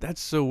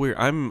 That's so weird.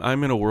 I'm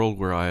in a world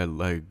where I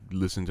like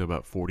listen to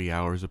about 40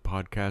 hours of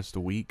podcast a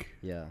week,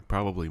 Yeah.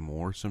 probably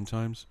more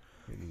sometimes.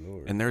 Good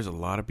Lord. And there's a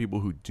lot of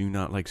people who do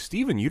not like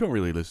Steven, you don't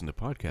really listen to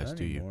podcasts, Not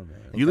do you? anymore, man.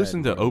 think You I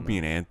listen to had more Opie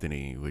than and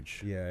Anthony,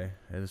 which Yeah,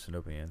 I listen to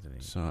Opie Anthony.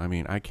 so I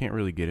mean, I can't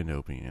really get into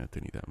Opie and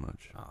Anthony that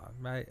much.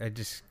 I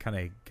just kind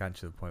of got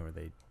to the point where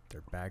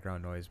they're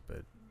background noise,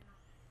 but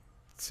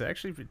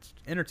it's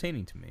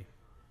entertaining to me.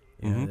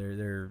 You know, Mhm.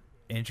 they're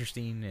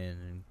interesting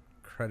and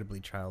incredibly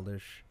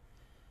childish,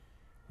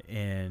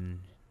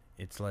 and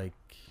it's like,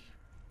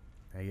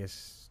 I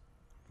guess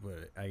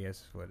what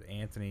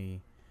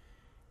Anthony,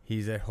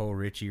 he's that whole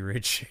Richie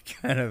Rich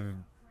kind of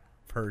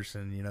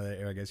person, you know,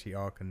 that I guess we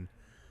all can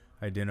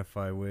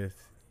identify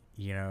with,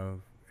 you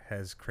know,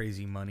 has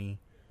crazy money,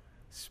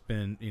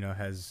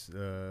 has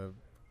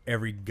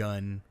every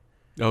gun.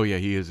 Oh yeah,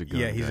 he is a gun.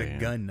 Yeah, he's guy, a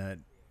gun nut.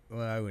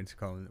 Well, I wouldn't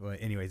call him. Well,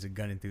 anyway, he's a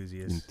gun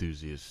enthusiast.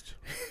 enthusiast.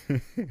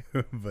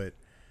 But,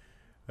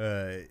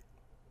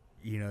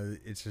 you know,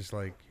 it's just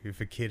like if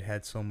a kid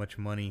had so much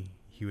money,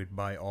 he would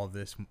buy all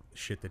this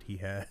shit that he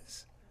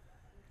has.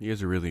 He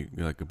has a really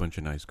like a bunch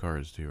of nice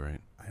cars too, right?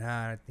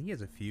 I think he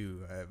has a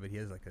few, but he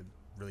has like a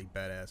really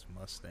badass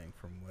Mustang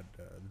from what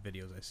the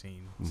videos I've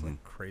seen. It's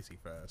like crazy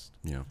fast.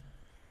 Yeah.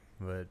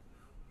 But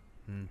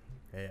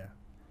yeah,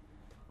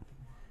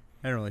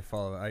 I don't really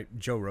follow.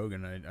 Joe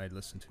Rogan I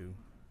listen to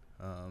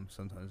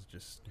sometimes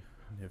just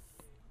if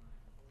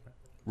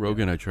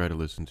Rogan, I try to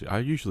listen to. I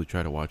usually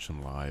try to watch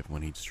him live.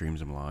 When he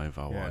streams him live,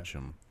 I'll watch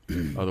him.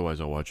 Otherwise,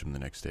 I'll watch him the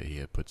next day.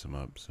 He puts him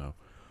up. So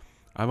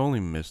I've only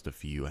missed a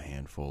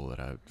handful that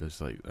I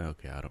just like.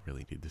 Okay, I don't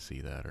really need to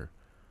see that. Or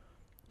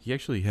he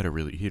actually he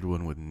had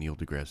one with Neil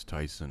deGrasse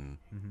Tyson.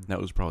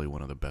 That was probably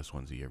one of the best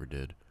ones he ever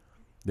did.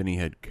 Then he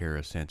had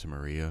Cara Santa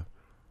Maria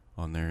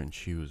on there, and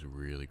she was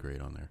really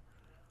great on there.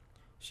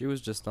 She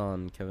was just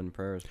on Kevin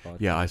Pereira's podcast.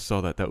 Yeah, I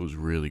saw that. That was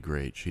really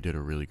great. She did a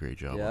really great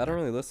job. Yeah, on I don't there.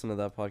 really listen to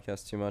that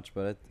podcast too much,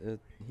 but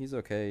he's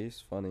okay.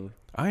 He's funny.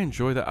 I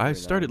enjoy that. I Every now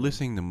started and then.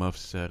 listening to Muff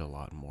Said a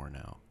lot more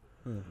now.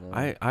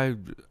 Yeah.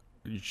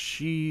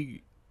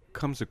 She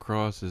comes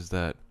across as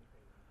that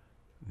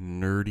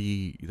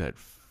nerdy, that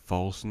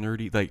false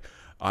nerdy. Like,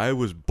 I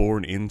was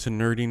born into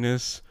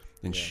nerdiness,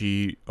 and Yeah.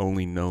 she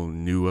only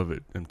knew of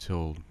it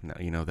until,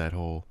 that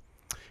whole,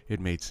 it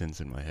made sense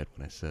in my head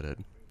when I said it.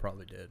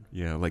 probably did.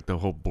 Yeah, like the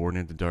whole Born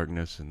into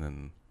Darkness, and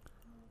then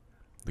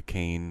the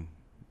Kane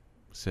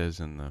says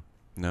in the,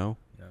 no.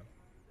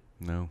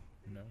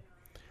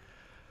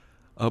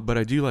 But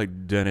I do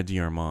like Dana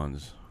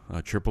D'Armand's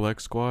Triple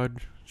X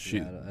Squad.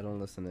 Yeah, I don't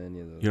listen to any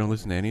of those. You don't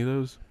listen to any of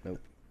those? Nope.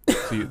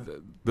 See,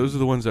 those are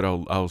the ones that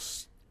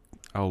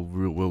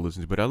will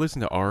listen to. But I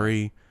listen to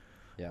Ari,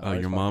 Yeah,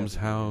 Ari's Your podcast Mom's is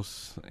really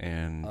House,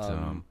 and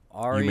good.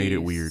 Ari, You Made It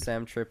Weird.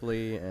 Sam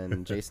Tripoli,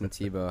 and Jason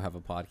Tebow have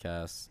a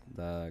podcast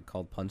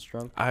called Punch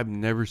Drunk. I've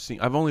never seen.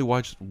 I've only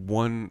watched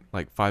one,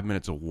 like 5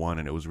 minutes of one,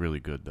 and it was really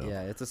good though.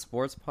 Yeah, it's a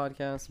sports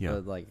podcast, Yeah.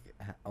 but like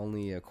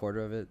only a quarter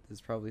of it is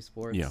probably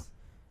sports. Yeah.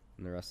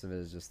 And the rest of it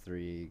is just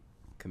three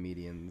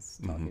comedians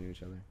talking to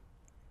each other.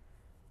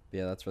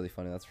 Yeah, that's really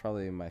funny. That's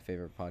probably my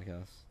favorite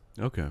podcast.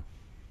 Okay.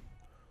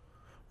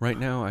 Right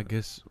now, I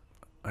guess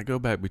I go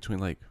back between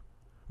like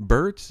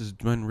Bert's has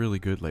been really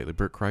good lately.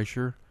 Bert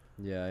Kreischer.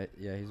 Yeah,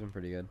 he's been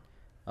pretty good.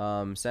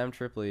 Sam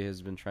Tripoli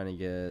has been trying to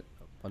get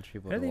a bunch of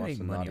people How to do they watch make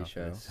the money Naughty off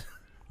Show this?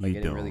 by You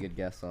getting don't. really good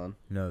guests on.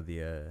 No,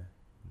 the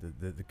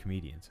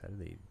comedians. How do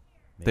they?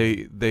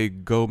 Make They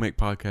go make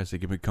podcasts. They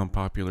can become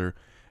popular.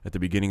 At the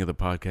beginning of the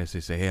podcast, they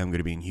say, "Hey, I'm going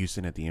to be in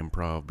Houston at the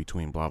Improv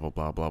between blah blah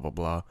blah blah blah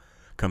blah.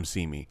 Come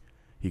see me."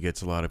 He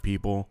gets a lot of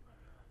people.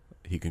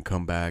 He can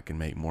come back and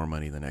make more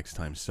money the next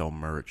time. Sell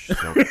merch,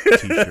 sell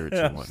T-shirts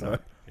and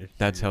whatnot.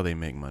 That's how they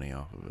make money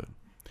off of it.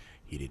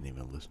 He didn't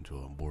even listen to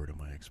a word of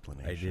my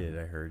explanation. I did.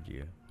 I heard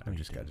you. I No, you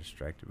just got didn't.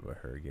 distracted by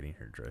her getting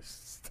her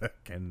dress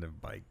stuck in the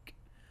bike.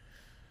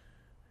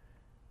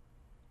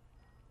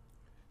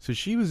 So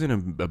she was in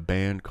a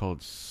band called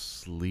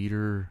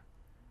Sleater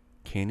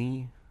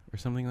Kenny or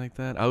something like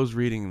that. I was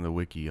reading the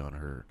wiki on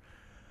her.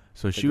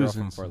 So The she girl was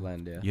from in some-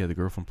 Portlandia. Yeah, the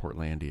girl from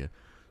Portlandia.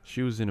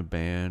 She was in a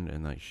band,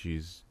 and like she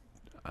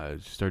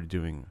started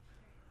doing.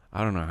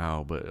 I don't know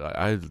how, but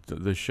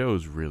the show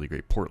is really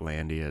great.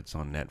 Portlandia. It's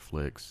on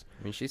Netflix.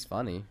 I mean, she's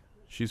funny.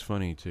 She's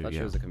funny too. Thought Yeah.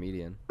 she was a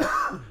comedian.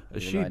 Even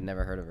She- though I'd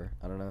never heard of her.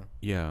 I don't know.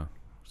 Yeah.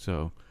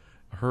 So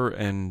her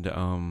and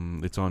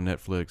it's on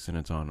Netflix, and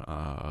it's on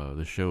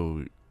the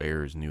show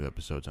airs new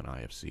episodes on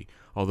IFC.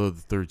 Although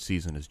the third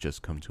season has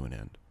just come to an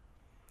end.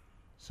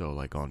 So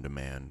like on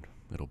demand,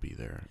 it'll be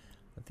there.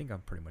 I think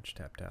I'm pretty much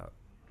tapped out.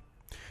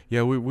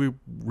 Yeah, we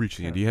reached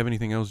the end. Yeah. Do you have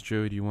anything else,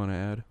 Joey? Do you want to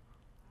add?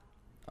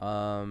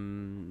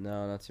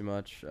 No, not too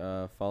much.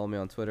 Follow me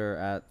on Twitter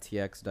at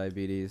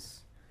TXDiabetes.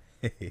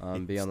 Be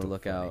on the Still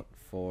lookout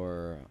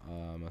for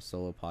a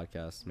solo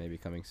podcast maybe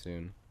coming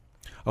soon.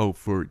 Oh,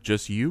 for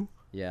just you?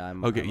 Yeah,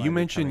 I'm Okay, I might you be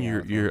mentioned coming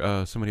out your with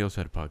one. somebody else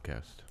had a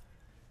podcast.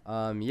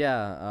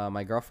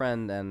 My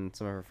girlfriend and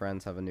some of her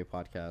friends have a new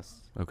podcast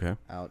Okay.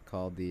 out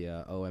called the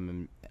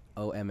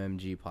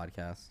OMMG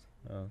podcast.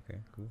 Oh, okay,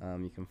 cool.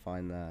 You can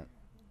find that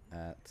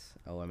at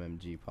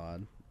OMMG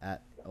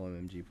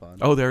Pod.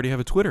 Oh, they already have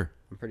a Twitter.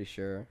 I'm pretty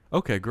sure.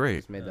 Okay, great.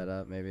 Just made that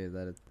up. Maybe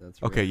that's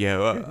Okay,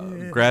 real.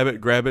 yeah.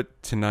 Grab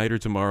it tonight or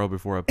tomorrow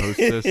before I post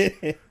this, just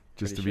Pretty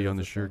to sure be on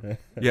the that's a shirt. thing.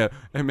 Yeah,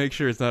 and make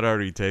sure it's not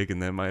already taken.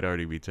 That might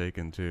already be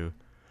taken too.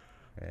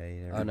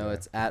 Oh no,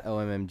 it's at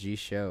OMMG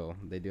Show.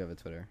 They do have a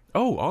Twitter.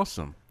 Oh,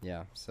 awesome.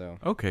 Yeah, so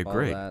Okay, follow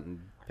great. that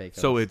and pay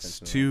So close it's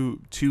attention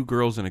to two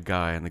girls and a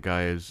guy, and the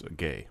guy is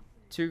gay.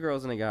 that. 2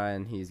 girls and a guy,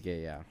 and he's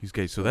gay. Yeah. He's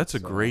gay. So that's a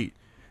So- great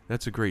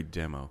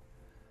demo.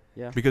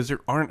 Yeah. Because there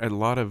aren't a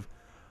lot of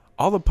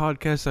all the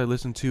podcasts I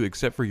listen to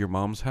except for Your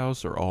Mom's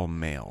House are all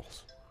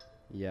males.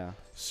 Yeah.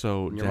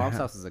 So And Your to Mom's ha-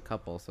 House is a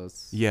couple, so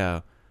it's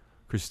Yeah,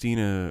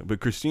 but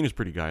Christina's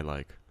pretty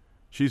guy-like.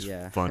 She's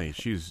Yeah. funny.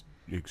 She's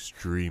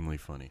extremely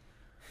funny.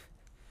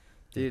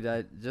 Dude,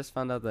 I just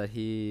found out that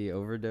he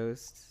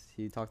overdosed.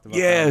 He talked about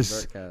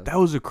Yes, that on Vertcast. that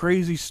was a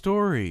crazy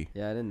story.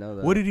 Yeah, I didn't know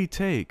that. What did he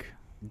take?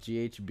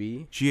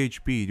 GHB?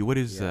 GHB. What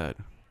is Yeah.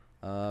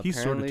 that? He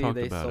sorta Apparently talked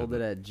they about it, sold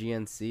but- it at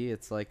GNC.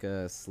 It's like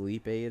a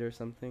sleep aid or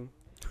something.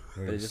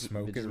 But it just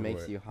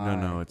makes you high.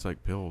 No, it's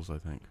like pills, I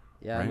think.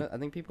 Yeah, right? no, I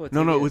think people would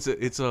No, take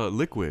it. it's a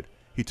liquid.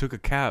 He took a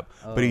cap,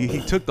 but Oh.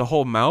 he took the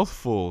whole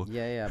mouthful.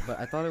 Yeah, but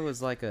I thought it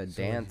was like a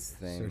dance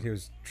So thing. he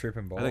was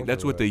tripping balls. I think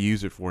that's or what they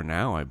use it for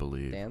now, I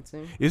believe.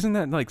 Dancing? Isn't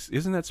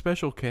that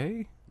Special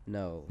K?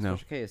 No. No.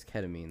 Special K is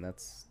ketamine.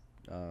 That's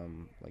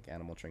like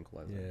animal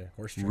tranquilizer. Yeah,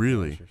 horse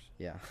Really? tranquilizers.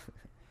 Yeah.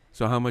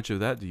 So how much of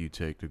that do you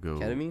take to go?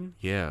 Ketamine? I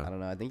Yeah. don't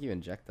know. I think you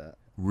inject that.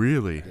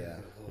 Really? Yeah.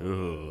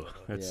 Ugh,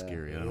 that's Yeah.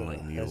 scary. I don't like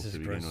That needles just to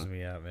begin grosses with.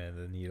 me out, man.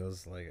 The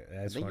needles, like I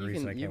that's think one you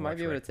reason I can. can't You might watch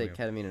be able to take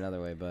Requiem. ketamine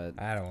another way,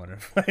 but I don't want to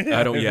find I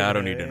out. don't- yeah, I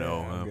don't need to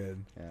know, I'm huh?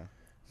 good. yeah.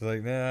 It's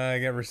like, nah, I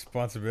got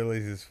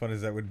responsibilities as fun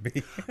as that would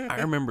be.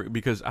 I remember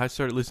because I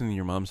started listening to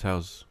Your Mom's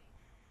House,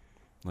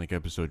 like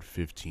episode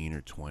 15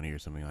 or 20 or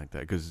something like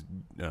that. Because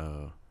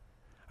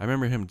I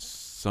remember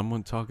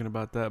someone talking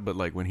about that, but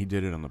like when he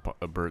did it on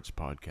the Bert's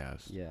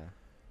podcast. Yeah.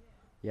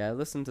 Yeah, I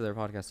listen to their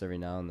podcast every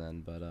now and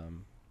then, but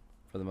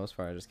for the most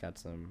part, I just catch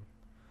some.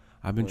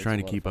 I've been Well, trying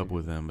it's to a lot keep of up fun.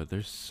 with them, but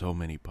there's so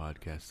many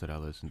podcasts that I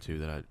listen to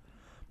that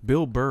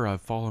Bill Burr,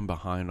 I've fallen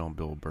behind on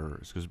Bill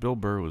Burr's because Bill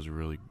Burr was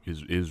really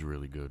is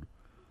really good.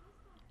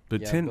 The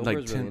Yeah, 10 Bill like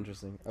Burr's 10 really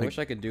interesting. I like- wish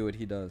I could do what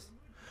he does.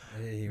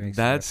 He makes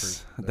an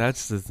that's effort.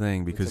 that's the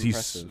thing because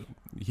impressive.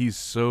 he's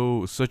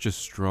such a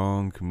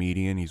strong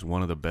comedian. He's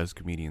one of the best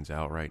comedians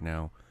out right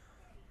now.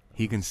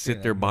 He can sit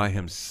Yeah, there by man.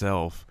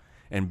 himself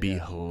and be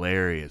Yeah.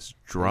 hilarious,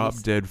 drop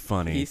He's- dead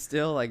funny. He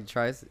still like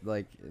tries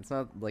like it's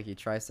not like he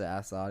tries to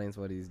ask the audience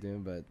what he's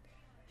doing, but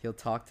he'll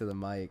talk to the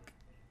mic.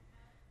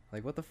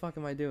 Like, what the fuck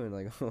am I doing?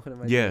 Like, what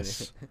am I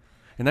Yes.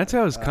 And that's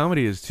how his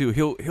comedy is too.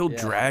 He'll Yeah.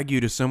 drag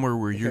you to somewhere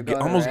where you're He'll go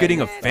on a almost rant.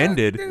 getting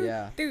offended, doing?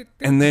 Yeah.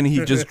 and then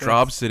he just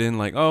drops it in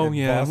like, "Oh The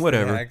yeah, Boston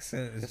whatever."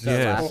 accent is Just just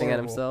Yes. laughing at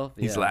horrible. himself.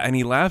 He's yeah. and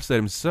he laughs at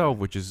himself,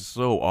 which is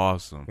so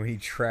awesome. When he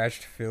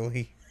trashed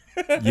Philly.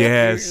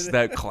 Yes,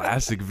 that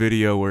classic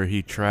video where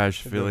he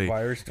trashed The Philly,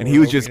 fire and store he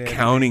was just opening and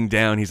counting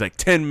down. He's like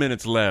 10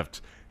 minutes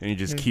left, and he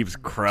just keeps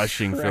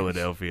crushing Crush.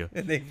 Philadelphia.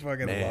 And they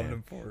fucking Man. loved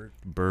him for it.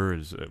 Burr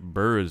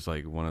is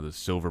like one of the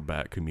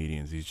silverback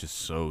comedians. He's just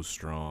so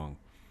strong.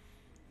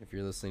 If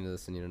you're listening to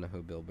this and you don't know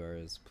who Bill Burr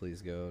is,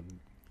 please go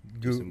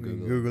some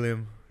Google, Google.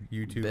 him.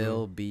 YouTube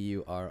Bill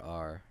him.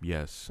 Burr.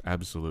 Yes,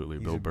 absolutely.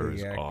 He's Bill a Burr big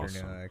is actor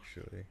awesome. now,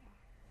 actually.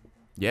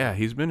 Yeah,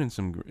 he's been in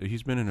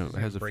He's has in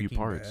a few Breaking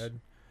parts. Bad.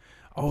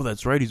 Oh,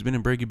 that's right. He's been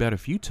in Breaking Bad a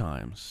few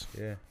times.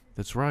 Yeah,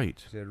 That's right.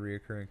 he's had a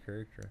reoccurring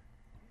character.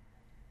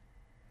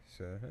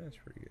 So that's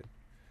pretty good.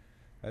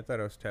 I thought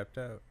I was tapped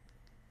out.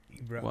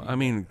 You brought Well, me I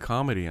mean,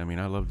 comedy. I mean,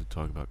 I love to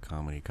talk about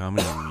comedy,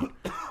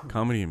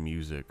 comedy and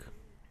music.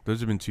 Those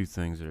have been two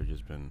things that have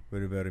just been.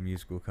 What about a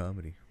musical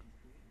comedy?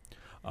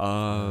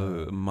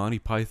 Monty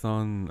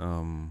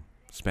Python,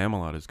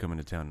 Spamalot is coming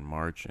to town in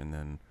March, and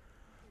then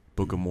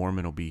Book of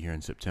Mormon will be here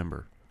in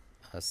September.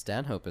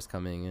 Stanhope is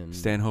coming in.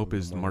 Stanhope a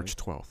is little March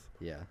more. 12th.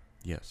 Yeah.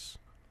 Yes,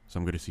 so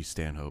I'm going to see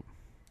Stanhope.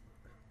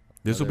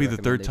 This will Another be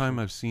the third time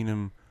recommendation? I've seen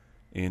him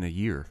in a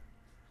year.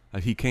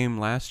 He came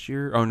last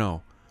year. Oh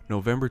no,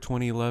 November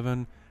 2011,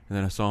 and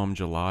then I saw him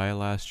July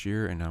last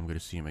year, and now I'm going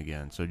to see him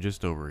again. So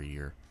just over a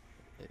year.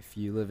 If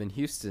you live in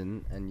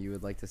Houston and you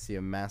would like to see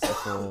a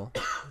masterful,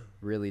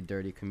 really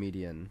dirty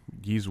comedian,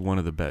 He's one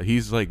of the best.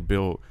 He's like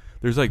Bill.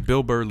 There's like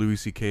Bill Burr, Louis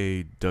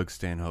C.K., Doug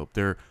Stanhope.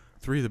 They're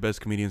three of the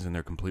best comedians, and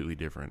they're completely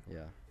different.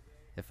 yeah.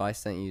 If I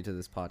sent you to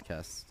this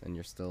podcast and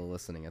you're still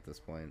listening at this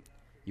point,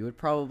 you would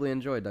probably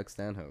enjoy Doug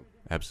Stanhope.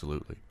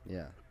 Absolutely.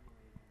 Yeah.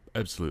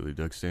 Absolutely.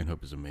 Doug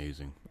Stanhope is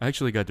amazing. I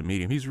actually got to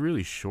meet him. He's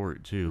really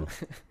short, too.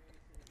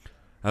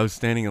 I was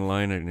standing in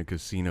line in a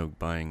casino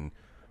buying,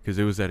 because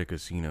it was at a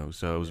casino,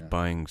 so I was Yeah.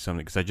 buying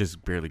something, because I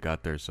just barely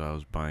got there, so I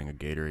was buying a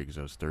Gatorade because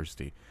I was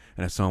thirsty.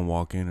 And I saw him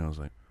walk in, and I was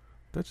like,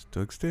 that's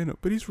Doug Stanhope,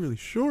 but he's really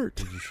short.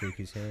 Did you shake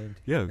his hand?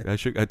 Yeah, I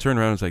turned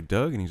around and was like,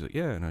 Doug? And he's like,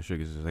 yeah. And I shook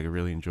his hand. Like, I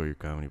really enjoy your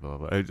comedy, blah,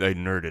 blah, blah. I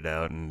nerded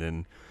out, and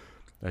then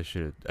I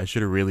should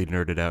have really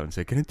nerded out and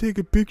said, can I take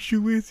a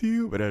picture with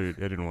you? But I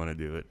didn't want to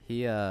do it.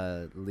 He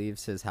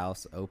leaves his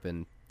house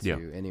open to Yeah.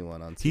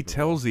 anyone on He Super Bowl.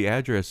 tells the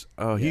address.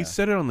 He Yeah.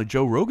 said it on the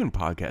Joe Rogan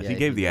podcast. Yeah, he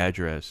gave he the did.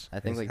 address. I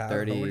think His like home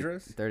 30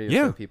 address? or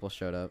Yeah. so people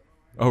showed up.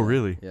 Oh,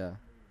 really? Yeah.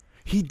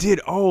 He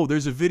did. Oh,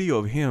 there's a video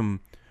of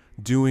him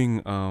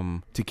doing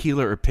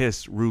tequila or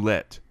piss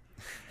roulette.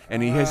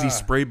 And he has these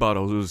spray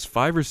bottles. It was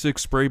 5 or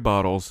 6 spray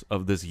bottles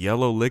of this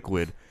yellow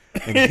liquid.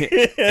 And,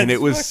 and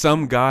it was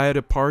some guy at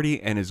a party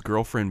and his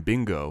girlfriend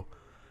Bingo.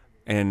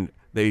 And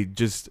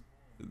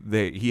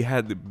he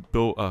had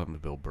Bill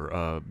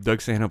Burr,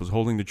 Doug Stanhope was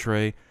holding the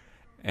tray,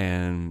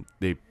 and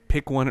they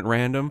pick one at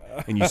random,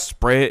 and you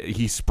spray it.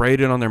 He sprayed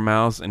it on their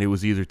mouths, and it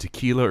was either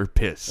tequila or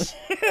piss.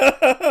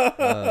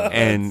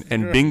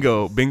 And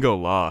Bingo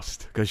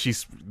lost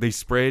because they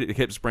sprayed. It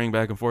kept spraying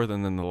back and forth,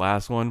 and then the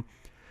last one,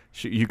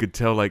 you could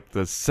tell like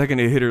the second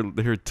it hit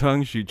her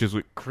tongue, she just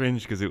would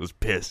cringe because it was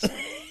piss.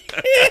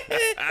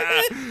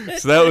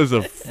 So that was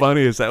the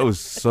funniest. That was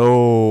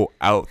so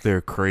out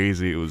there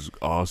crazy. It was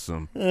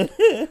awesome.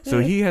 So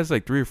he has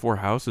like 3 or 4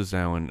 houses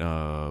now in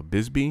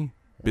Bisbee,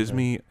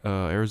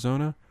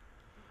 Arizona.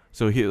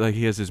 So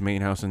he has his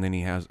main house, and then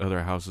he has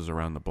other houses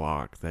around the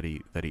block that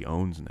he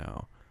owns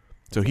now.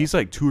 So he's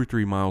like 2 or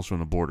 3 miles from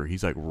the border.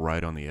 He's like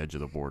right on the edge of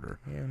the border.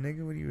 Yeah,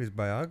 nigga, what are you, his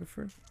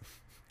biographer?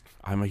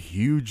 I'm a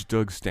huge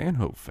Doug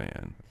Stanhope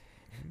fan.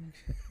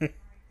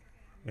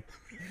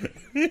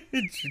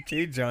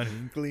 Okay, John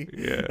Hinckley.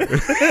 Yeah.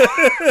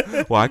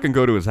 Well, I can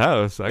go to his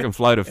house. I can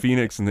fly to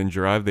Phoenix and then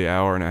drive the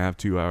hour and a half,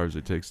 2 hours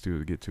it takes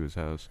to get to his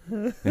house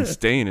and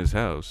stay in his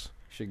house.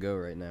 Should go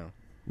right now.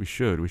 We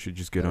should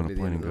just get That'll on a be the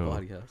plane end and of go.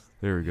 the podcast.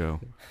 There we go.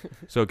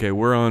 So, okay,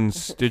 we're on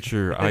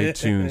Stitcher,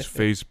 iTunes,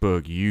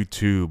 Facebook,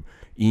 YouTube.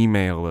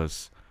 Email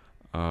us.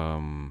 Did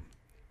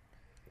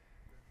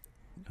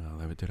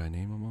I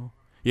name them all?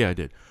 Yeah, I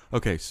did.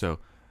 Okay, so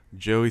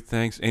Joey,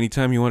 thanks.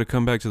 Anytime you want to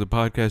come back to the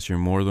podcast, you're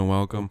more than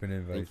welcome. Open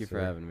invite, Thank you for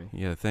sir. having me.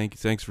 Yeah,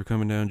 thanks for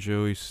coming down,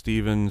 Joey.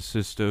 Steven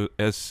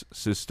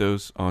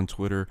Sistos on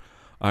Twitter.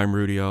 I'm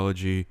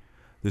Rudyology.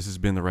 This has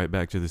been the Right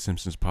Back to the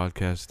Simpsons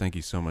podcast. Thank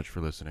you so much for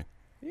listening.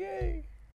 Yay.